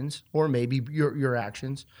actions, or maybe your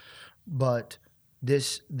actions, but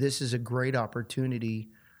this is a great opportunity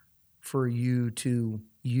for you to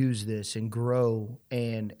use this and grow,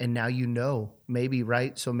 and now maybe,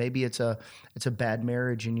 right? So maybe it's a bad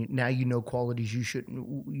marriage, and now qualities you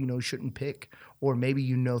shouldn't pick, or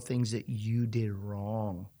maybe things that you did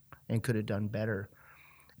wrong and could have done better.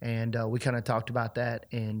 And we kind of talked about that,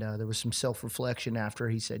 and there was some self-reflection after.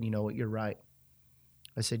 He said, "You know what, you're right."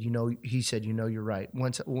 I said, he said, you're right.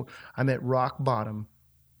 Once I'm at rock bottom,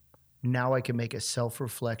 now I can make a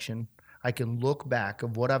self-reflection. I can look back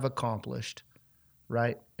of what I've accomplished,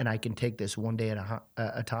 right? And I can take this one day at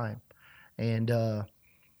a time. And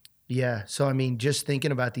yeah, so I mean, just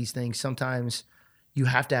thinking about these things, sometimes you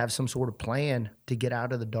have to have some sort of plan to get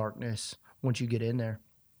out of the darkness once you get in there.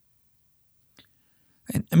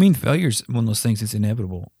 And I mean, failure's one of those things that's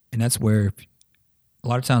inevitable. And that's where a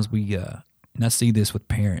lot of times and I see this with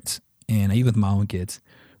parents and even with my own kids,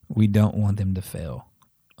 we don't want them to fail.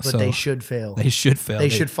 But they should fail. They should fail. They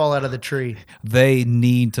should fall out of the tree. They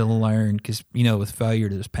need to learn because, with failure,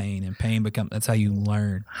 there's pain, and pain that's how you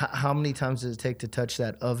learn. How many times does it take to touch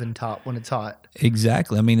that oven top when it's hot?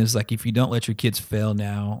 Exactly. I mean, it's like if you don't let your kids fail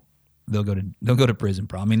now, they'll go to prison.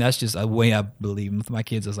 Probably. I mean, that's just a way I believe. With my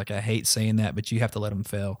kids, I hate saying that, but you have to let them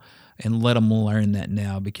fail and let them learn that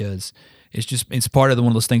now because it's part of one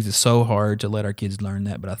of those things that's so hard to let our kids learn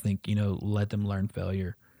that. But I think let them learn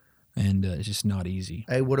failure. And it's just not easy.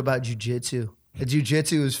 Hey, what about jiu-jitsu?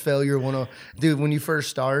 Jiu-jitsu is failure 101. Dude, when you first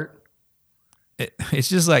start. It's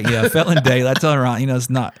just like, failing daily. I tell Ron, it's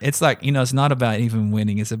not. It's like, it's not about even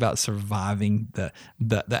winning. It's about surviving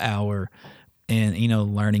the hour and,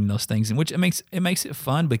 learning those things. And which it makes it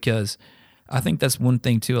fun because I think that's one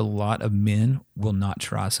thing too. A lot of men will not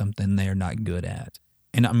try something they're not good at.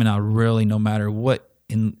 And I mean, I really, no matter what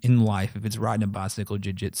in life, if it's riding a bicycle,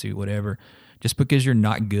 jiu-jitsu, whatever, just because you're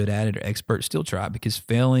not good at it or expert, still try it because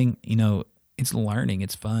failing, it's learning,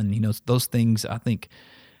 it's fun. Those things, I think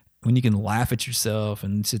when you can laugh at yourself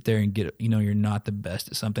and sit there and get, you're not the best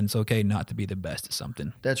at something, it's okay not to be the best at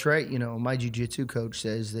something. That's right. My jiu-jitsu coach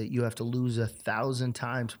says that you have to lose 1,000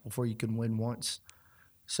 times before you can win once.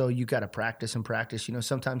 So you got to practice and practice.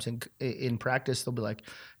 Sometimes in practice, they'll be like,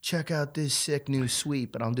 check out this sick new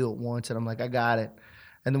sweep. And I'll do it once. And I'm like, I got it.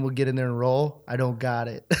 And then we'll get in there and roll. I don't got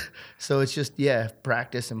it. So it's just,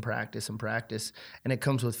 practice and practice and practice. And it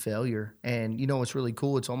comes with failure. And what's really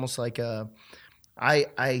cool? It's almost like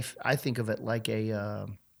I think of it like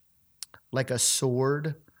a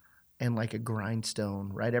sword and like a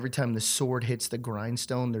grindstone, right? Every time the sword hits the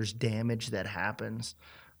grindstone, there's damage that happens.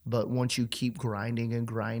 But once you keep grinding and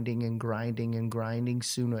grinding and grinding and grinding,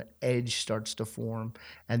 soon an edge starts to form.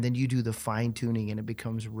 And then you do the fine tuning and it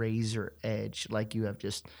becomes razor edge. Like you have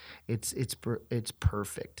just, it's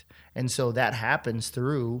perfect. And so that happens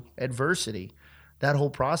through adversity. That whole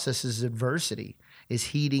process is adversity, is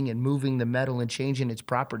heating and moving the metal and changing its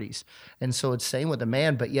properties. And so it's same with a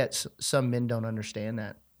man, but yet some men don't understand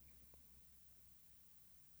that.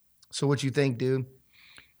 So what you think, dude?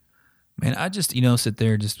 Man, I just, sit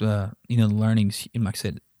there just, learning, like I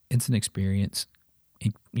said, it's an experience.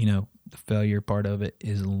 The failure part of it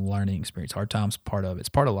is a learning experience. Hard times part of it. It's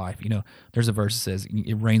part of life. There's a verse that says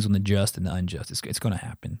it rains on the just and the unjust. It's going to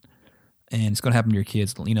happen. And it's going to happen to your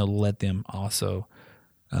kids. Let them also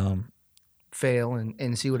fail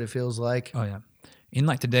and see what it feels like. Oh, yeah. And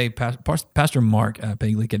like today, Pastor Mark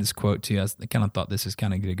Pegley had this quote too. I kind of thought this is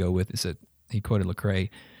kind of going to go with it. Said, he quoted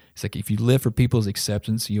Lecrae. It's like, if you live for people's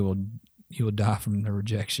acceptance, you will die from the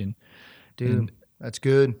rejection. Dude, that's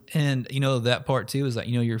good. And, that part too is like,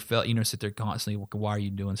 you're sit there constantly, why are you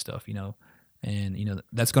doing stuff, and, you're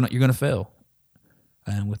going to fail.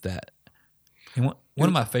 And with that, and one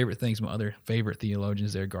of my favorite things, my other favorite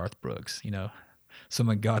theologians there, Garth Brooks, some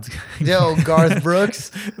of God's. Yo, Garth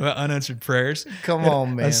Brooks. Unanswered prayers. Come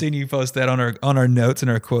on, man. I've seen you post that on our notes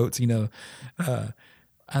and our quotes,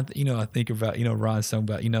 I think about, Ron's song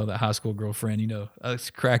about, that high school girlfriend, I was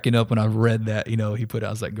cracking up when I read that, he put out,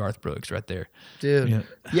 I was like, Garth Brooks right there. Dude.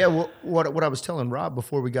 Yeah. Well, what I was telling Rob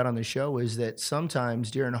before we got on the show is that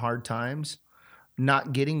sometimes during hard times,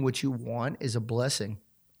 not getting what you want is a blessing.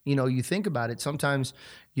 You think about it. Sometimes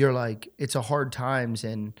you're like, it's a hard times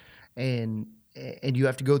and you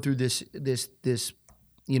have to go through this,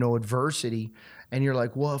 adversity. And you're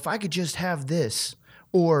like, well, if I could just have this.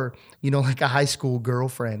 Or, like a high school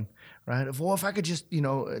girlfriend, right? If I could just,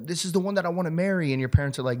 this is the one that I want to marry. And your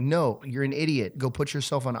parents are like, no, you're an idiot. Go put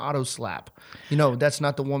yourself on auto slap. That's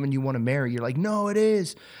not the woman you want to marry. You're like, no, it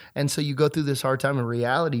is. And so you go through this hard time in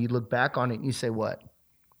reality. You look back on it and you say, what?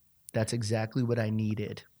 That's exactly what I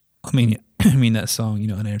needed. I mean, that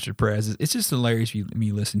song, Unanswered Prayers, it's just hilarious when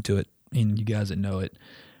you listen to it and you guys that know it.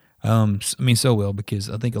 So well, because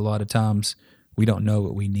I think a lot of times we don't know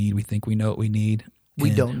what we need. We think we know what we need. We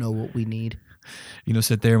don't know what we need.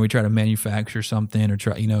 Sit there and we try to manufacture something or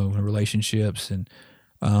try, relationships and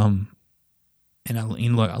I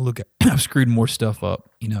look at, I've screwed more stuff up,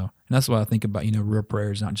 and that's why I think about, real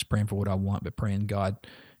prayer is not just praying for what I want, but praying, God,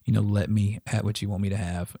 let me have what you want me to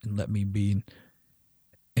have and let me be,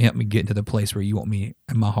 help me get into the place where you want me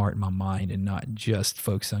in my heart and my mind, and not just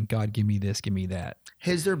focus on God, give me this, give me that.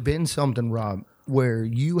 Has there been something, Rob, where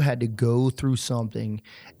you had to go through something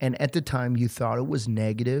and at the time you thought it was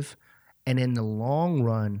negative, and in the long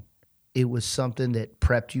run, it was something that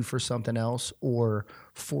prepped you for something else or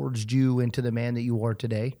forged you into the man that you are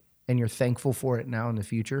today, and you're thankful for it now in the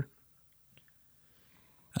future?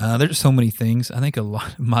 There's so many things. I think a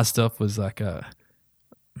lot of my stuff was like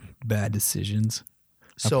bad decisions.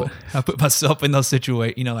 So I put myself in those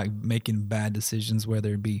situations, like making bad decisions,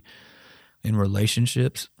 whether it be in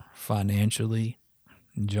relationships, financially,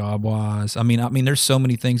 job wise. I mean, there's so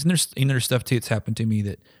many things, and there's stuff too that's happened to me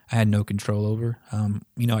that I had no control over.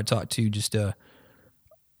 I talked to just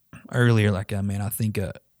earlier, like, man, I think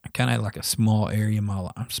I kind of had like a small area in my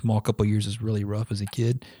life, small couple of years is really rough as a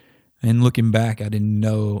kid. And looking back, I didn't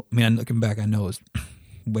know. I mean, looking back, I know it's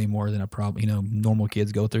way more than I probably, normal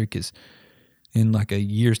kids go through. Because in like a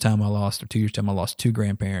year's time, or 2 years' time, I lost two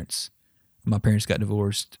grandparents. My parents got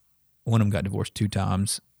divorced. One of them got divorced 2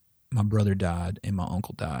 times. My brother died, and my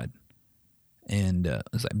uncle died. And it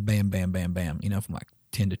was like bam, bam, bam, bam. From like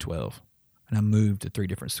 10 to 12, and I moved to 3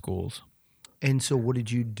 different schools. And so, what did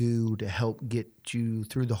you do to help get you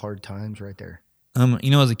through the hard times right there?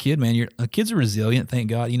 As a kid, man, kids are resilient, thank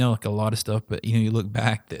God, like a lot of stuff, but, you look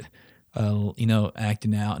back that,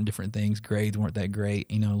 acting out and different things, grades weren't that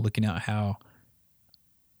great, looking at how,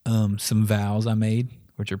 some vows I made,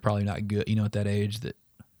 which are probably not good, at that age, that,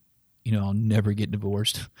 I'll never get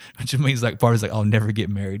divorced, which means like part is like, I'll never get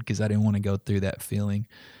married, because I didn't want to go through that feeling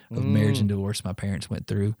of marriage and divorce my parents went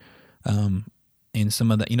through. And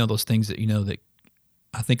some of that, those things that, that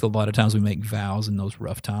I think a lot of times we make vows in those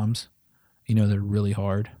rough times. They're really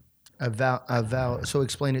hard. A vow. So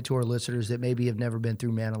explain it to our listeners that maybe have never been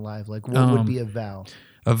through Man Alive. Like, what would be a vow?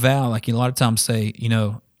 A vow, like a lot of times say,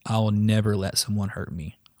 I will never let someone hurt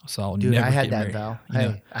me. So I'll never I had get that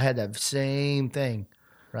married. vow. I had that same thing,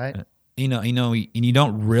 right? And you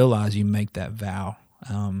don't realize you make that vow.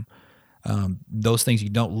 Those things, you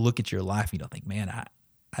don't look at your life. You don't think, man, I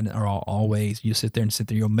are always. You sit there.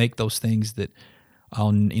 You'll make those things that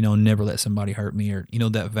I'll, never let somebody hurt me, or,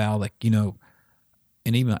 that vow, like,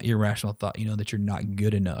 and even irrational thought, that you're not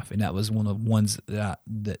good enough. And that was one of the ones that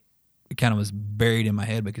kind of was buried in my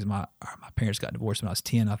head, because my parents got divorced when I was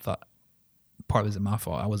 10. I thought part of it was my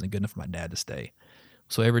fault. I wasn't good enough for my dad to stay.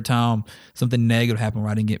 So every time something negative happened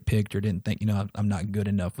where I didn't get picked or didn't think, I'm not good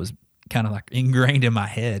enough, was kind of like ingrained in my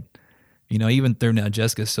head. Even through now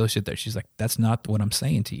Jessica's associate there, she's like, that's not what I'm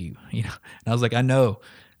saying to you. And I was like, I know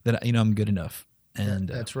that, I'm good enough. And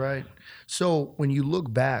that's right. So when you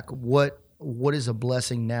look back, what is a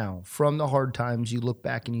blessing now? From the hard times, you look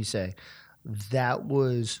back and you say, that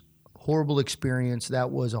was horrible experience.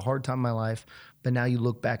 That was a hard time in my life. But now you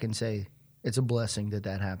look back and say, it's a blessing that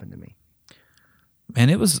happened to me.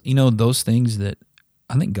 And it was, those things that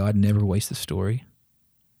I think God never wastes a story.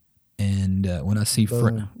 And when I see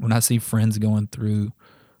friends going through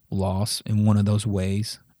loss in one of those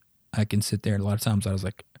ways, I can sit there. And a lot of times I was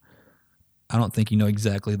like, I don't think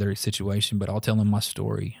exactly their situation, but I'll tell them my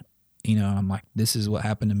story. I'm like, this is what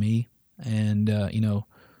happened to me. And,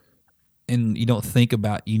 and you don't think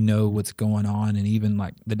about, what's going on. And even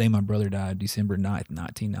like the day my brother died, December 9th,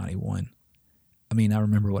 1991, I mean, I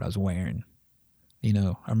remember what I was wearing.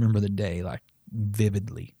 I remember the day like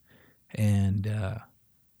vividly. And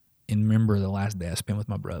remember the last day I spent with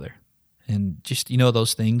my brother. And just,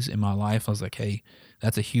 those things in my life, I was like, hey,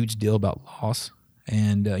 that's a huge deal about loss.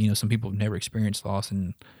 And, some people have never experienced loss,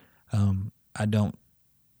 and I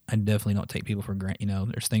definitely don't take people for granted.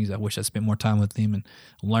 There's things I wish I spent more time with him and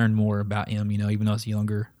learned more about him, even though I was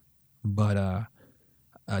younger. But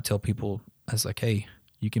I tell people, I was like, hey,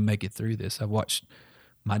 you can make it through this. I've watched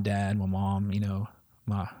my dad, my mom,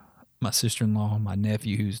 my sister-in-law, my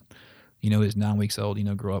nephew, who's, is 9 weeks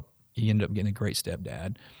old, grow up. He ended up getting a great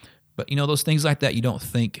stepdad. But, those things like that, you don't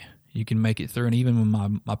think you can make it through. And even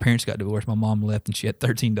when my parents got divorced, my mom left and she had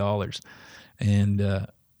 $13. And I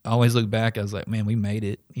always look back, I was like, man, we made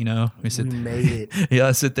it, We made it. Yeah,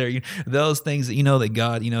 I sit there. Those things that, that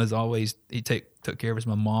God, is always, he took care of us.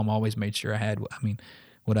 My mom always made sure I had,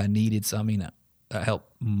 what I needed. So, I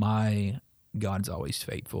helped God's always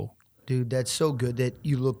faithful. Dude, that's so good that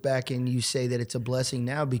you look back and you say that it's a blessing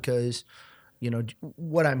now, because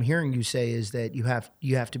what I'm hearing you say is that you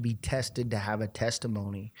have to be tested to have a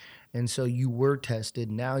testimony. And so you were tested.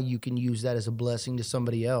 Now you can use that as a blessing to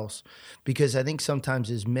somebody else. Because I think sometimes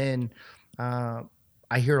as men,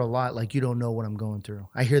 I hear a lot, like, you don't know what I'm going through.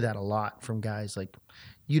 I hear that a lot from guys, like,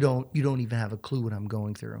 you don't even have a clue what I'm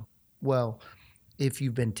going through. Well, if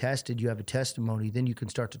you've been tested, you have a testimony, then you can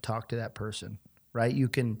start to talk to that person. right? You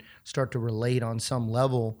can start to relate on some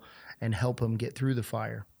level and help him get through the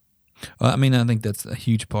fire. Well, I mean, I think that's a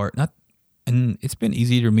huge part. And it's been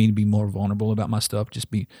easier for me to be more vulnerable about my stuff, just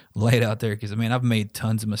be laid out there. Because I mean, I've made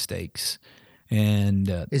tons of mistakes,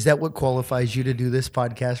 and Is that what qualifies you to do this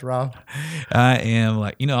podcast, Rob? I am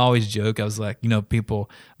like, I always joke. I was like, people,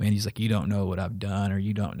 man, he's like, you don't know what I've done, or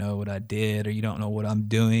you don't know what I did, or you don't know what I'm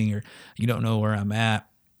doing, or you don't know where I'm at.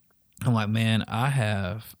 I'm like, man, I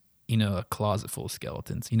have, a closet full of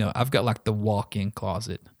skeletons. I've got like the walk-in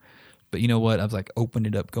closet. But you know what? I was like, open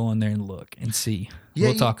it up, go in there and look and see. Yeah,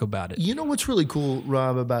 we'll talk about it. You know what's really cool,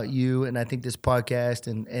 Rob, about you, and I think this podcast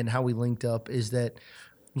and how we linked up is that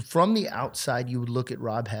from the outside, you would look at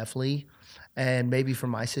Rob Heffley, and maybe from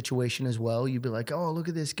my situation as well, you'd be like, oh, look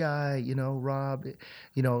at this guy, Rob,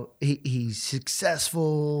 he's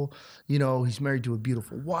successful, he's married to a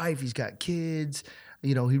beautiful wife, he's got kids,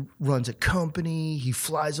 he runs a company, he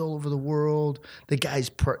flies all over the world. The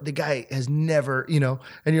guy has never,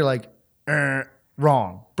 and you're like,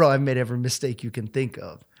 wrong, bro. I've made every mistake you can think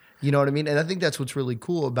of. You know what I mean? And I think that's what's really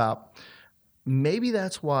cool about. Maybe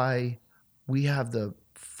that's why we have the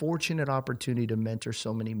fortunate opportunity to mentor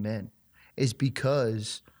so many men, is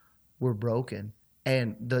because we're broken.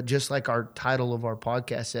 And just like our title of our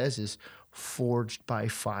podcast says, is forged by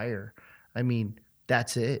fire. I mean,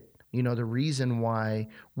 that's it. The reason why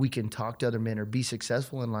we can talk to other men or be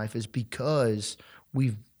successful in life is because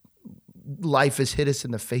life has hit us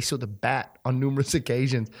in the face with a bat on numerous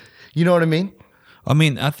occasions. You know what I mean? I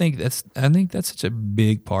mean, I think that's such a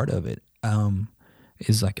big part of it.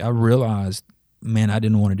 Is like I realized, man, I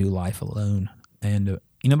didn't want to do life alone. And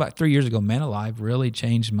about 3 years ago, Man Alive really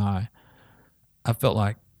changed I felt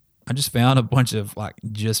like I just found a bunch of like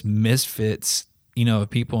just misfits,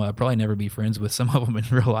 people I'd probably never be friends with, some of them in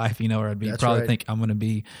real life, or I'd That's probably right. think I'm going to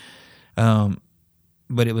be.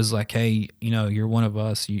 But it was like, hey, you're one of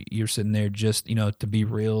us. You're sitting there just, to be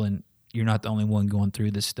real, and you're not the only one going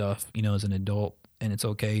through this stuff, as an adult, and it's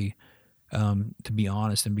okay to be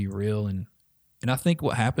honest and be real. And I think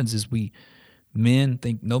what happens is men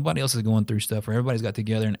think nobody else is going through stuff, or everybody's got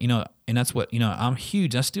together, and and that's what I'm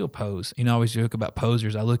huge. I still pose. I always joke about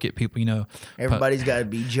posers. I look at people, Everybody's got to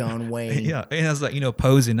be John Wayne. yeah, and I was like,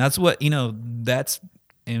 posing. That's what that's.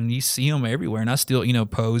 And you see them everywhere, and I still,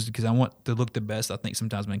 pose because I want to look the best. I think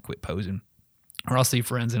sometimes men quit posing, or I'll see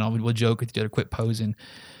friends and we'll joke with each other, quit posing,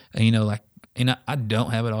 and and I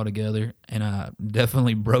don't have it all together, and I'm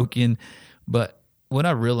definitely broken. But what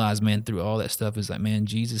I realized, man, through all that stuff is like, man,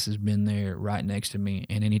 Jesus has been there right next to me,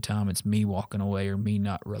 and anytime it's me walking away or me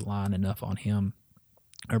not relying enough on Him,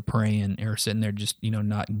 or praying or sitting there just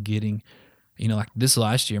not getting, like this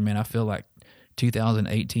last year, man, I feel like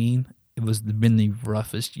 2018. It was been the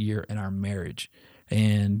roughest year in our marriage,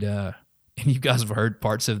 and you guys have heard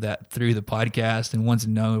parts of that through the podcast, and once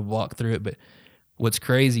walk through it. But what's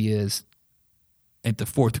crazy is, at the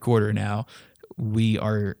fourth quarter now, we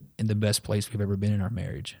are in the best place we've ever been in our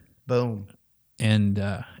marriage. Boom. And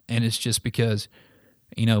it's just because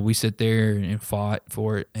we sit there and fought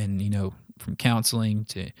for it, and from counseling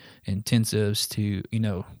to intensives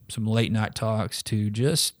to some late night talks to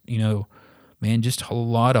just man, just a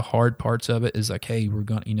lot of hard parts of it is like, hey, we're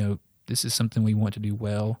going to, this is something we want to do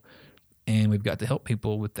well, and we've got to help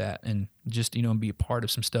people with that, and just, be a part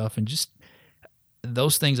of some stuff, and just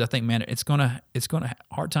those things. I think, man,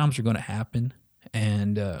 hard times are going to happen,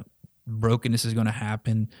 and brokenness is going to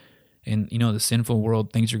happen, and, the sinful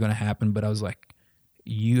world, things are going to happen, but I was like,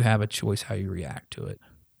 you have a choice how you react to it.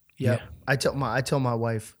 Yep. Yeah. I tell my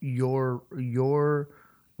wife, your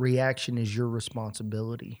reaction is your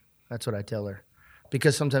responsibility. That's what I tell her.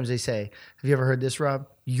 Because sometimes they say, have you ever heard this, Rob?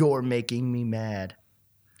 You're making me mad.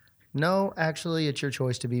 No, actually, it's your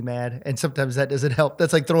choice to be mad. And sometimes that doesn't help.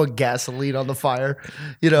 That's like throwing gasoline on the fire,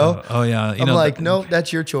 Oh, yeah. I'm like, no,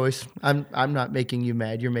 that's your choice. I'm not making you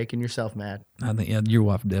mad. You're making yourself mad. I think, yeah, your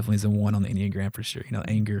wife definitely is the one on the Enneagram for sure.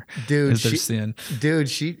 Anger is their sin. Dude,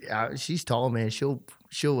 she's tall, man.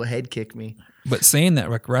 She'll head kick me. But saying that,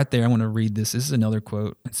 like right there, I want to read this. This is another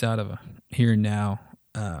quote. It's out of Here and Now.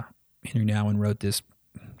 Henry Nouwen wrote this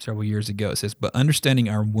several years ago. It says, but understanding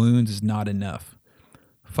our wounds is not enough.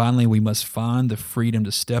 Finally, we must find the freedom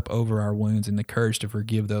to step over our wounds and the courage to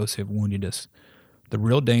forgive those who have wounded us. The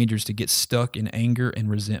real danger is to get stuck in anger and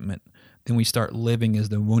resentment. Then we start living as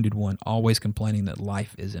the wounded one, always complaining that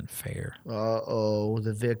life isn't fair. Uh-oh,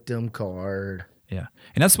 the victim card. Yeah.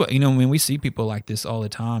 And that's what, we see people like this all the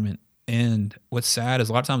time. And what's sad is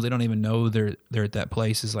a lot of times they don't even know they're at that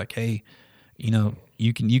place. Is like, hey,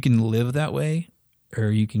 you can live that way, or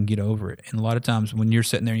you can get over it. And a lot of times when you're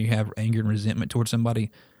sitting there and you have anger and resentment towards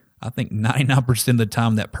somebody, I think 99% of the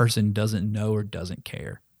time that person doesn't know or doesn't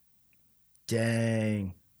care.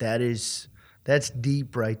 Dang, that's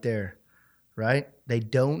deep right there, right? They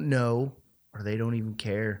don't know or they don't even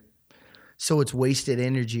care. So it's wasted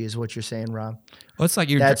energy, is what you're saying, Rob. Well, it's like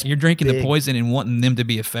That's you're drinking the big. poison and wanting them to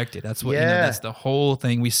be affected. That's what Yeah. that's the whole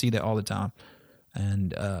thing. We see that all the time.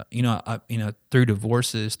 And through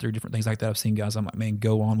divorces, through different things like that, I've seen guys. I'm like, man,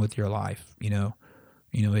 go on with your life.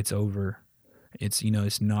 It's over. It's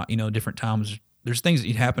it's not. Different times. There's things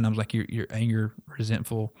that happen. I was like, you're angry,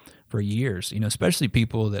 resentful for years. Especially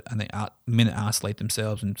people that I think men that isolate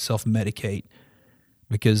themselves and self medicate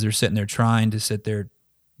because they're sitting there trying to sit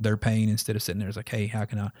their pain instead of sitting there. It's like, hey, how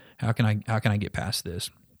can I get past this?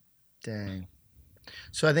 Dang.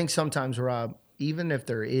 So I think sometimes, Rob, even if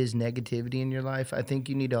there is negativity in your life, I think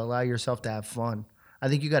you need to allow yourself to have fun. I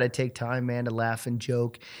think you got to take time, man, to laugh and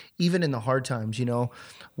joke, even in the hard times.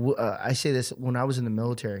 I say this when I was in the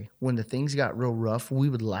military. When the things got real rough, we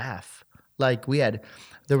would laugh. Like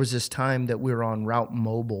there was this time that we were on Route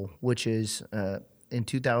Mobile, which is in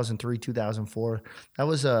 2003, 2004. That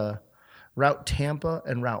was Route Tampa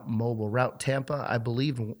and Route Mobile. Route Tampa, I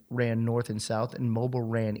believe, ran north and south, and Mobile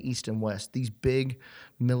ran east and west. These big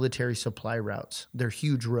military supply routes. They're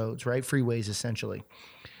huge roads, right? Freeways, essentially.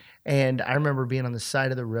 And I remember being on the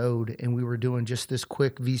side of the road, and we were doing just this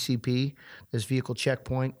quick VCP, this vehicle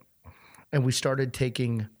checkpoint, and we started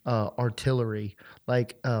taking artillery,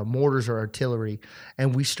 like mortars or artillery,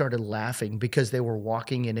 and we started laughing because they were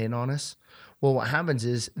walking it in on us. Well, what happens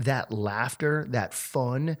is that laughter, that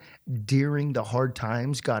fun during the hard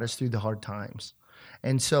times got us through the hard times.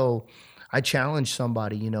 And so I challenge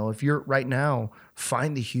somebody, if you're right now,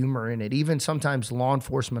 find the humor in it. Even sometimes law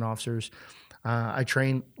enforcement officers, I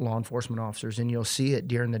train law enforcement officers, and you'll see it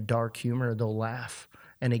during the dark humor. They'll laugh,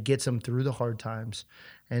 and it gets them through the hard times.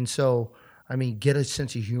 And so, get a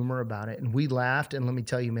sense of humor about it. And we laughed, and let me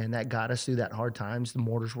tell you, man, that got us through that hard times. The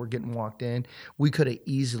mortars were getting walked in. We could have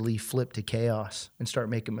easily flipped to chaos and start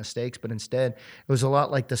making mistakes, but instead, it was a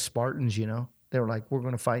lot like the Spartans, They were like, we're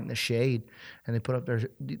going to fight in the shade, and they put up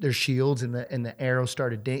their shields, and the arrows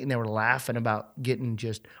started dating. They were laughing about getting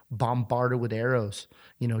just bombarded with arrows,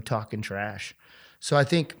 talking trash. So I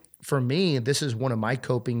think for me, this is one of my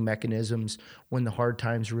coping mechanisms when the hard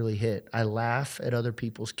times really hit. I laugh at other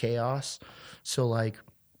people's chaos. So like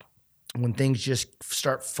when things just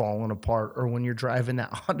start falling apart, or when you're driving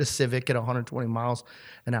that Honda Civic at 120 miles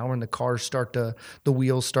an hour and the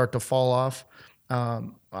wheels start to fall off,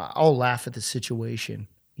 I'll laugh at the situation,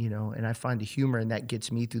 and I find the humor, and that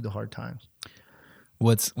gets me through the hard times.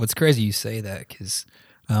 What's crazy you say that, because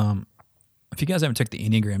if you guys haven't took the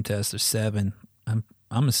Enneagram test, there's 7.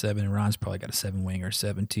 I'm a 7, and Ron's probably got a 7 wing or a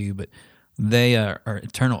 7 too, but they are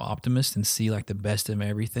eternal optimists and see like the best of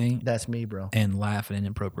everything. That's me, bro. And laugh at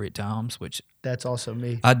inappropriate times, which that's also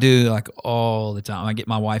me. I do like all the time.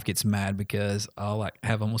 My wife gets mad because I'll like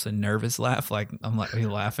have almost a nervous laugh. Like I'm like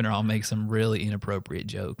laughing, or I'll make some really inappropriate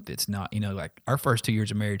joke that's not, like our first 2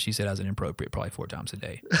 years of marriage, she said I was inappropriate probably 4 times a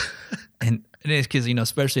day. And it is because,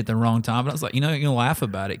 especially at the wrong time. But I was like, you're going to laugh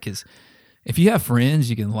about it because if you have friends,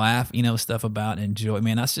 you can laugh, stuff about and enjoy.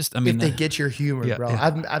 Man, that's just, if they get your humor, yeah, bro.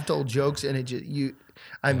 Yeah. I've told jokes, and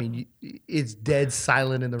it's dead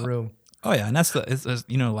silent in the room. Oh yeah, and that's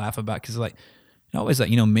laugh about, because like always like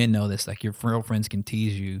men know this, like your girlfriends can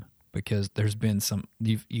tease you because there's been some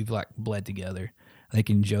you've like bled together. They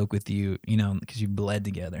can joke with you, because you've bled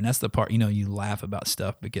together, and that's the part you laugh about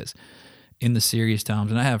stuff, because in the serious times,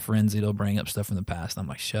 and I have friends that'll bring up stuff from the past, and I'm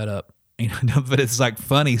like, shut up. But it's like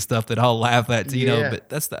funny stuff that I'll laugh at, but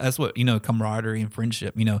that's what, camaraderie and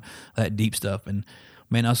friendship, that deep stuff. And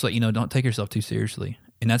man, also, don't take yourself too seriously.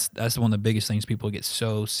 And that's one of the biggest things. People get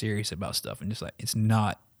so serious about stuff, and just like, it's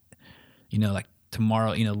not, like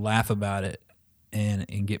tomorrow, laugh about it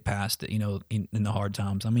and get past it, in the hard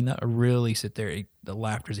times. I really sit there. The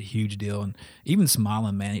laughter is a huge deal. And even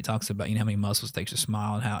smiling, man, he talks about, how many muscles it takes to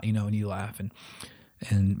smile, and how, when you laugh.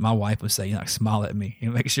 And my wife would say, smile at me.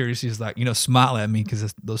 Make sure she's like, smile at me,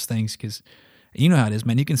 because those things, because you know how it is,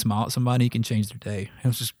 man. You can smile at somebody, you can change their day. It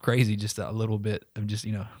was just crazy, just a little bit of just,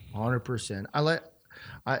 100%.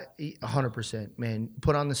 100%, man.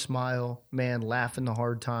 Put on the smile, man. Laugh in the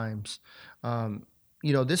hard times.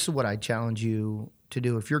 This is what I challenge you to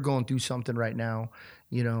do. If you're going through something right now,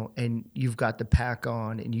 and you've got the pack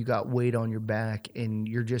on, and you got weight on your back, and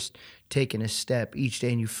you're just taking a step each day,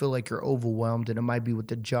 and you feel like you're overwhelmed, and it might be with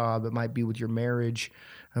the job, it might be with your marriage,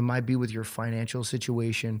 it might be with your financial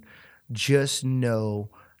situation. Just know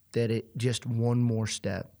that just one more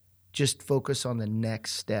step. Just focus on the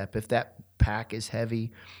next step. If that pack is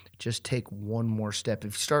heavy. Just take one more step.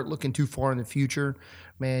 If you start looking too far in the future,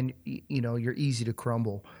 man, you're easy to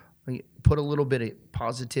crumble. Put a little bit of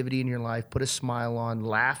positivity in your life, put a smile on,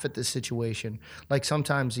 laugh at the situation. Like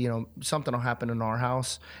sometimes, something will happen in our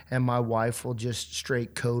house and my wife will just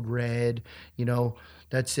straight code red,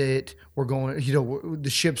 that's it. We're going, the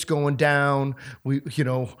ship's going down.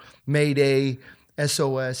 Mayday,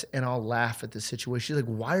 SOS, and I'll laugh at the situation. She's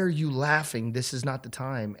like, why are you laughing? This is not the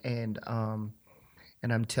time.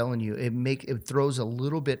 And I'm telling you, it throws a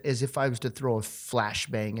little bit, as if I was to throw a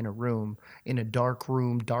flashbang in a room, in a dark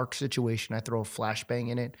room, dark situation. I throw a flashbang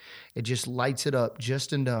in it. It just lights it up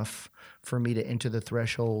just enough for me to enter the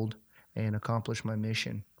threshold and accomplish my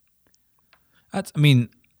mission. Here's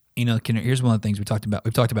one of the things we talked about.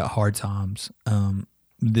 We've talked about hard times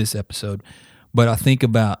this episode, but I think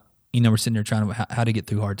about, we're sitting there trying to how to get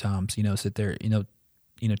through hard times. Sit there,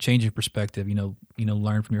 change your perspective.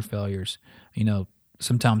 Learn from your failures.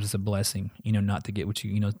 Sometimes it's a blessing, not to get what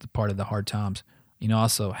the part of the hard times.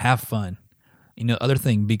 Also have fun. Other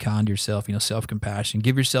thing, be kind to yourself, self-compassion,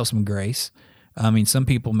 give yourself some grace. Some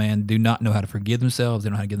people, man, do not know how to forgive themselves. They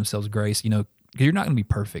don't know how to give themselves grace, because you're not going to be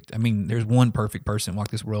perfect. There's one perfect person walk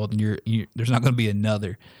this world and there's not going to be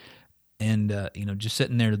another. And, just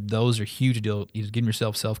sitting there, those are huge deal. Giving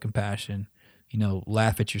yourself self-compassion,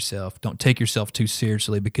 laugh at yourself. Don't take yourself too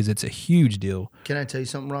seriously because it's a huge deal. Can I tell you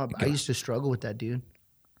something, Rob? I used to struggle with that, dude.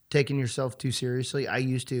 Taking yourself too seriously. I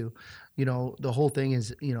used to, the whole thing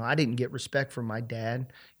is, I didn't get respect from my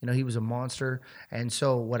dad. He was a monster. And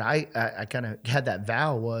so what I kind of had that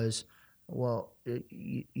vow was, well,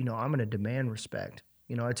 I'm going to demand respect.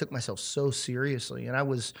 I took myself so seriously and I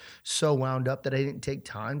was so wound up that I didn't take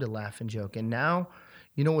time to laugh and joke. And now,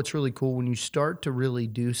 what's really cool, when you start to really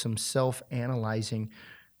do some self-analyzing,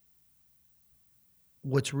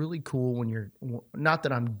 what's really cool when you're, not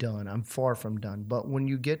that I'm done, I'm far from done, but when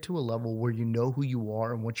you get to a level where you know who you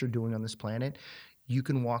are and what you're doing on this planet, you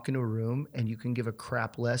can walk into a room and you can give a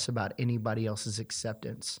crap less about anybody else's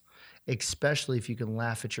acceptance, especially if you can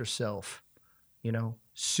laugh at yourself.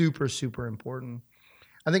 Super, super important.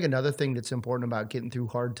 I think another thing that's important about getting through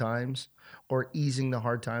hard times or easing the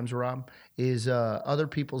hard times, Rob, is other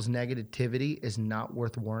people's negativity is not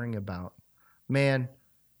worth worrying about. Man,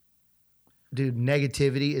 dude,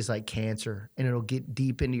 negativity is like cancer, and it'll get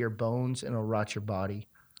deep into your bones and it'll rot your body.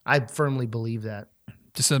 I firmly believe that.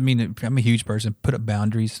 I'm a huge person. Put up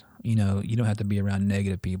boundaries. You don't have to be around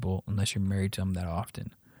negative people unless you're married to them that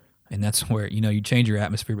often. And that's where, you change your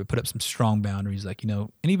atmosphere, but put up some strong boundaries. Like, and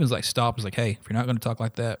even like stop is like, hey, if you're not going to talk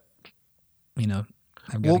like that,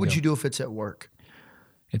 what would you do if it's at work?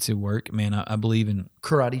 It's at work, man. I believe in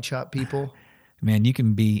karate chop people. Man, you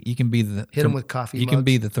can be the hit them with coffee. You can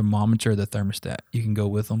be the thermometer or the thermostat. You can go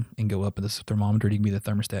with them and go up with this thermometer. You can be the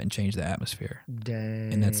thermostat and change the atmosphere.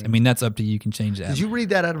 Dang. And that's up to you. You can change that. Did you read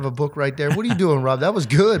that out of a book right there? What are you doing, Rob? That was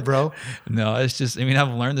good, bro. No, it's just, I've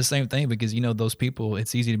learned the same thing because, those people,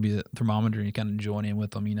 it's easy to be the thermometer and you kind of join in with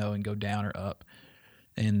them, and go down or up.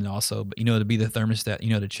 And also, but, to be the thermostat,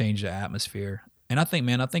 to change the atmosphere. And I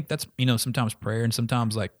think that's, sometimes prayer and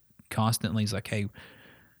sometimes like constantly is like, hey,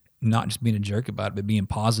 not just being a jerk about it, but being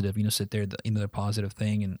positive, sit there, the positive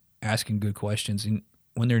thing and asking good questions. And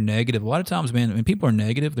when they're negative, a lot of times, man, when people are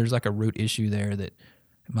negative, there's like a root issue there that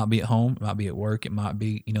it might be at home, it might be at work, it might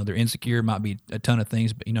be, they're insecure, it might be a ton of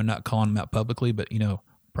things, but, not calling them out publicly, but,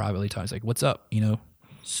 privately, it's like, what's up,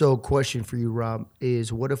 So question for you, Rob,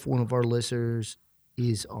 is what if one of our listeners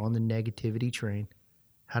is on the negativity train?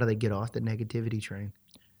 How do they get off the negativity train?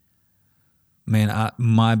 Man,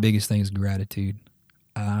 my biggest thing is gratitude.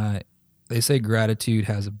 They say gratitude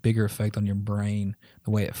has a bigger effect on your brain,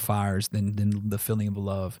 the way it fires, than the feeling of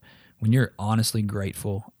love. When you're honestly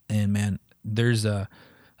grateful, and man, there's a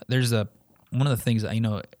one of the things that,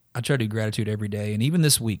 I try to do gratitude every day. And even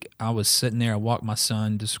this week, I was sitting there, I walked my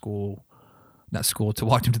son to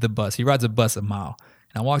walked him to the bus. He rides a bus a mile.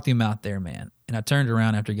 And I walked him out there, man. And I turned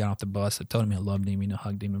around after he got off the bus. I told him I loved him,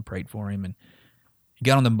 hugged him and prayed for him. And he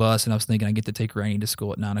got on the bus, and I was thinking, I get to take Rainey to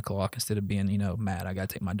school at 9 o'clock instead of being, mad. I got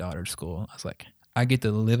to take my daughter to school. I was like, I get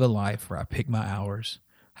to live a life where I pick my hours.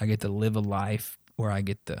 I get to live a life where I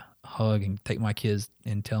get to hug and take my kids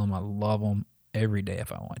and tell them I love them every day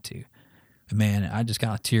if I want to. And man, I just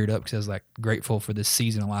kind of teared up because I was like grateful for this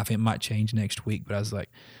season of life. It might change next week, but I was like,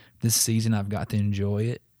 this season I've got to enjoy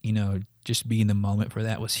it. Just be in the moment for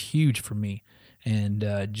that was huge for me. And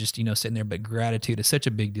just, sitting there. But gratitude is such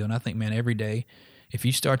a big deal. And I think, man, every day, if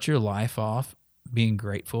you start your life off being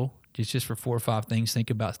grateful, just for 4 or 5 things. Think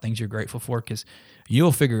about things you're grateful for, because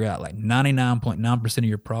you'll figure out like 99.9% of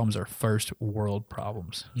your problems are first world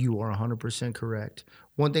problems. You are 100% correct.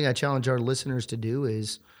 One thing I challenge our listeners to do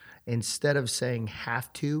is, instead of saying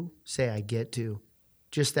have to, say I get to.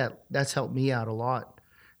 Just that's helped me out a lot.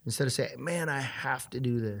 Instead of saying, man, I have to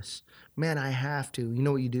do this. Man, I have to. You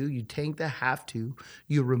know what you do? You take the have to,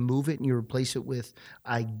 you remove it, and you replace it with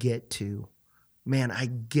I get to. Man, I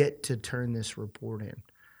get to turn this report in.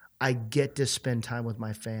 I get to spend time with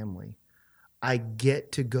my family. I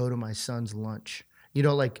get to go to my son's lunch. You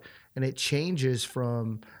know, like, and it changes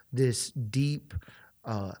from this deep,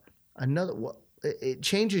 it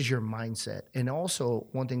changes your mindset. And also,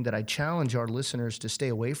 one thing that I challenge our listeners to stay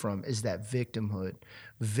away from is that victimhood.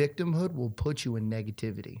 Victimhood will put you in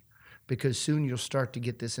negativity, because soon you'll start to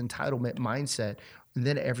get this entitlement mindset, and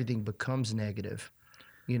then everything becomes negative,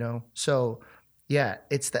 you know? So yeah,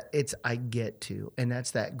 it's I get to, and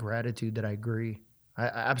that's that gratitude that I agree. I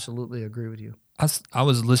absolutely agree with you. I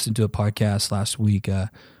was listening to a podcast last week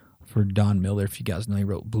for Don Miller. If you guys know, he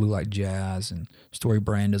wrote Blue Like Jazz, and Story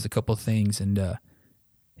Brand does a couple of things. And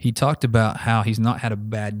he talked about how he's not had a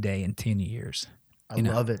bad day in 10 years. I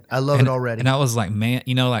love it. I love it already. And I was like, man,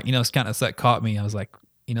 it's that caught me. I was like,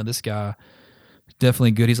 this guy is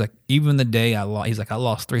definitely good. He's like, even the day I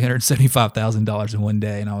lost $375,000 in one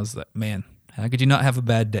day. And I was like, man, how could you not have a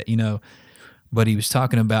bad day? But he was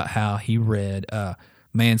talking about how he read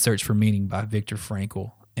Man's Search for Meaning by Viktor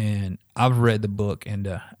Frankl. And I've read the book,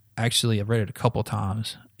 and actually I've read it a couple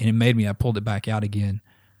times, and I pulled it back out again,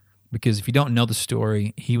 because if you don't know the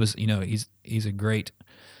story, he was, he's a great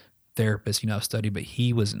therapist, studied, but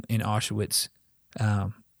he was in Auschwitz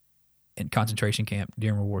in concentration camp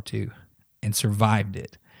during World War II and survived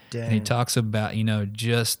it. Dang. And he talks about, he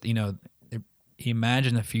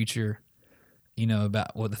imagined the future,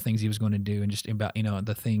 about what the things he was going to do, and just about,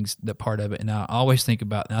 the things, that part of it. And I always think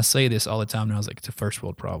about, and I say this all the time, and I was like, it's a first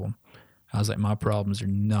world problem. I was like, my problems are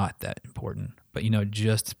not that important, but,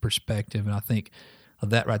 just perspective. And I think of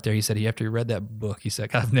that right there. He said, after he read that book, he said,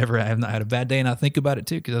 I have not had a bad day. And I think about it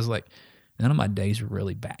too, because I was like, none of my days are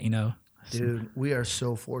really bad, Dude, we are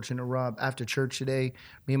so fortunate, Rob. After church today,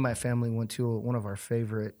 me and my family went to one of our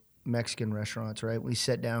favorite Mexican restaurants, right? We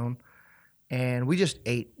sat down and we just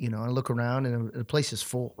ate, I look around and the place is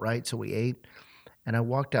full, right? So we ate, and I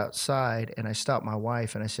walked outside and I stopped my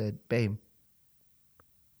wife and I said, babe,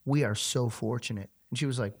 we are so fortunate. And she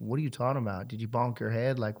was like, what are you talking about? Did you bonk your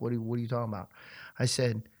head? Like, what are you talking about? I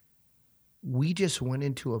said, we just went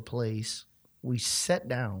into a place, we sat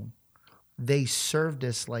down, they served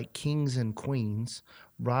us like kings and queens,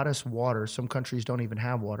 brought us water. Some countries don't even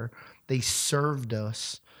have water. They served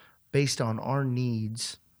us based on our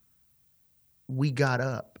needs. We got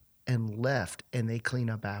up and left, and they clean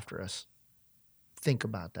up after us. Think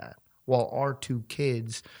about that. While our 2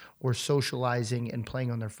 kids were socializing and playing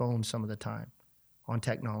on their phones some of the time on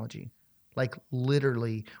technology. Like,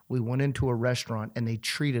 literally, we went into a restaurant and they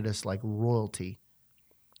treated us like royalty.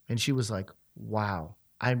 And she was like, wow,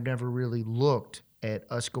 I've never really looked at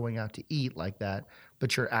us going out to eat like that,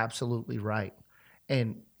 but you're absolutely right.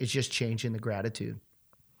 And it's just changing the gratitude.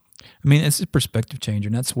 I mean, it's a perspective changer,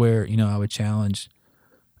 and that's where, I would challenge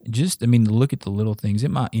to look at the little things.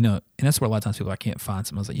 It might, and that's where a lot of times people, I can't find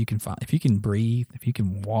something. I was like, you can find, if you can breathe, if you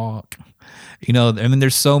can walk,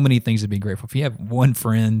 there's so many things to be grateful. If you have one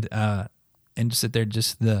friend, and just sit there,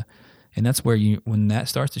 and that's where when that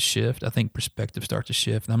starts to shift, I think perspective starts to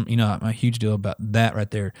shift. And I'm a huge deal about that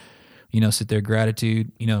right there. Sit there,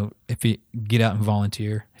 gratitude. If you get out and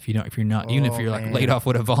volunteer, if you're not, even if you're like laid off,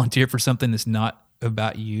 would have volunteer for something that's not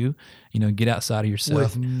about you, get outside of yourself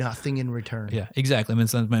with nothing in return. Yeah, exactly.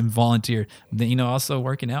 I'm volunteer. Then, also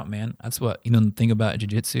working out, man. That's what, the thing about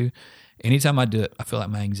jiu-jitsu. Anytime I do it, I feel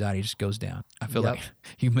like my anxiety just goes down. I feel like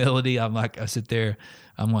humility. I sit there.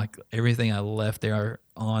 I'm like, everything I left there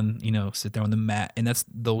on, sit there on the mat. And that's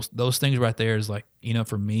those things right there is like,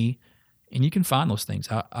 for me, and you can find those things.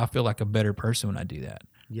 I feel like a better person when I do that.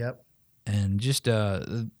 Yep. And just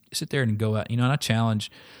sit there and go out, and I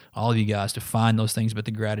challenge all of you guys to find those things, but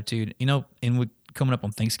the gratitude, and with coming up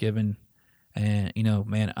on Thanksgiving, and,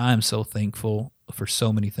 man, I am so thankful for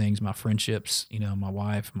so many things, my friendships, my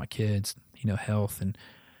wife, my kids, health, and,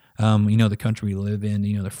 the country we live in,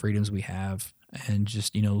 the freedoms we have, and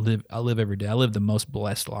just, I live every day. I live the most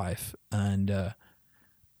blessed life. And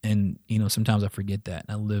sometimes I forget that.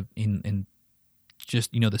 And I live in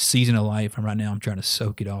just, the season of life. And right now I'm trying to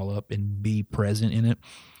soak it all up and be present in it.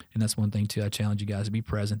 And that's one thing too. I challenge you guys to be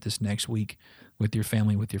present this next week with your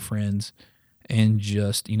family, with your friends, and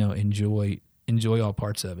just, enjoy all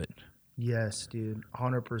parts of it. Yes, dude,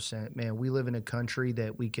 100%. Man, we live in a country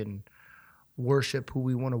that we can worship who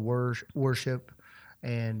we want to worship,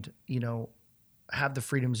 and have the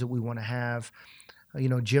freedoms that we want to have.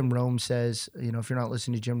 Jim Rome says, if you're not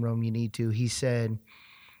listening to Jim Rome, you need to. He said,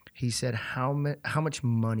 how much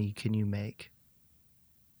money can you make?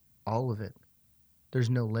 All of it.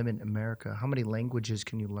 There's no limit in America. How many languages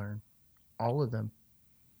can you learn? All of them.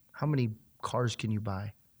 How many cars can you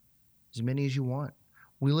buy? As many as you want.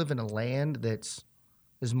 We live in a land that's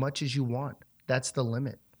as much as you want. That's the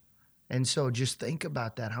limit. And so just think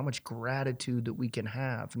about that, how much gratitude that we can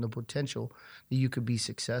have and the potential that you could be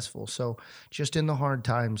successful. So just in the hard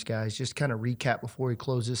times, guys, just kind of recap before we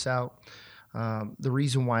close this out. The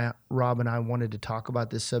reason why Rob and I wanted to talk about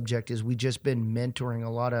this subject is we just been mentoring a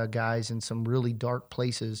lot of guys in some really dark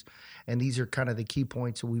places. And these are kind of the key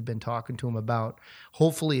points that we've been talking to them about.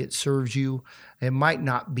 Hopefully it serves you. It might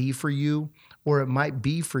not be for you, or it might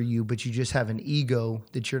be for you, but you just have an ego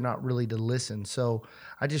that you're not really to listen. So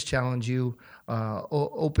I just challenge you,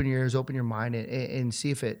 open your ears, open your mind, and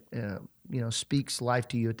see if it speaks life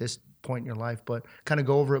to you at this point in your life. But kind of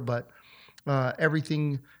go over it. But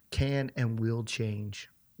everything can and will change.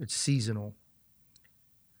 It's seasonal.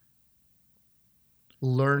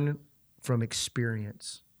 Learn from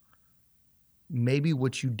experience. Maybe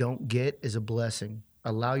what you don't get is a blessing.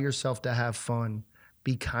 Allow yourself to have fun.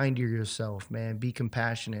 Be kind to yourself, man. Be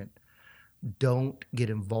compassionate. Don't get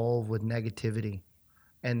involved with negativity.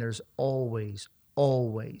 And there's always,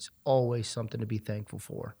 always, always something to be thankful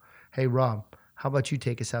for. Hey, Rob, how about you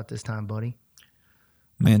take us out this time, buddy?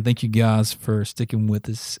 Man, thank you guys for sticking with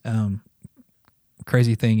us.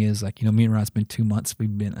 Crazy thing is, me and Ron, it's been 2 months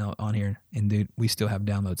we've been out on here, and dude, we still have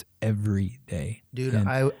downloads every day. Dude,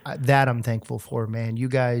 I'm thankful for, man. You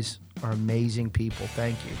guys are amazing people.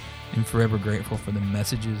 Thank you. And forever grateful for the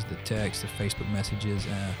messages, the texts, the Facebook messages,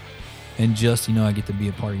 and just, I get to be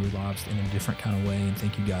a part of your lives in a different kind of way. And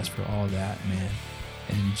thank you guys for all that, man.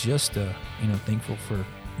 And just, thankful for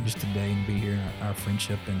just today and be here in our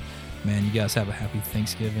friendship. And man, you guys have a happy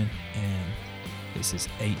Thanksgiving. And this is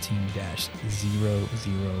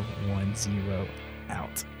 18-0010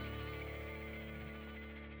 out.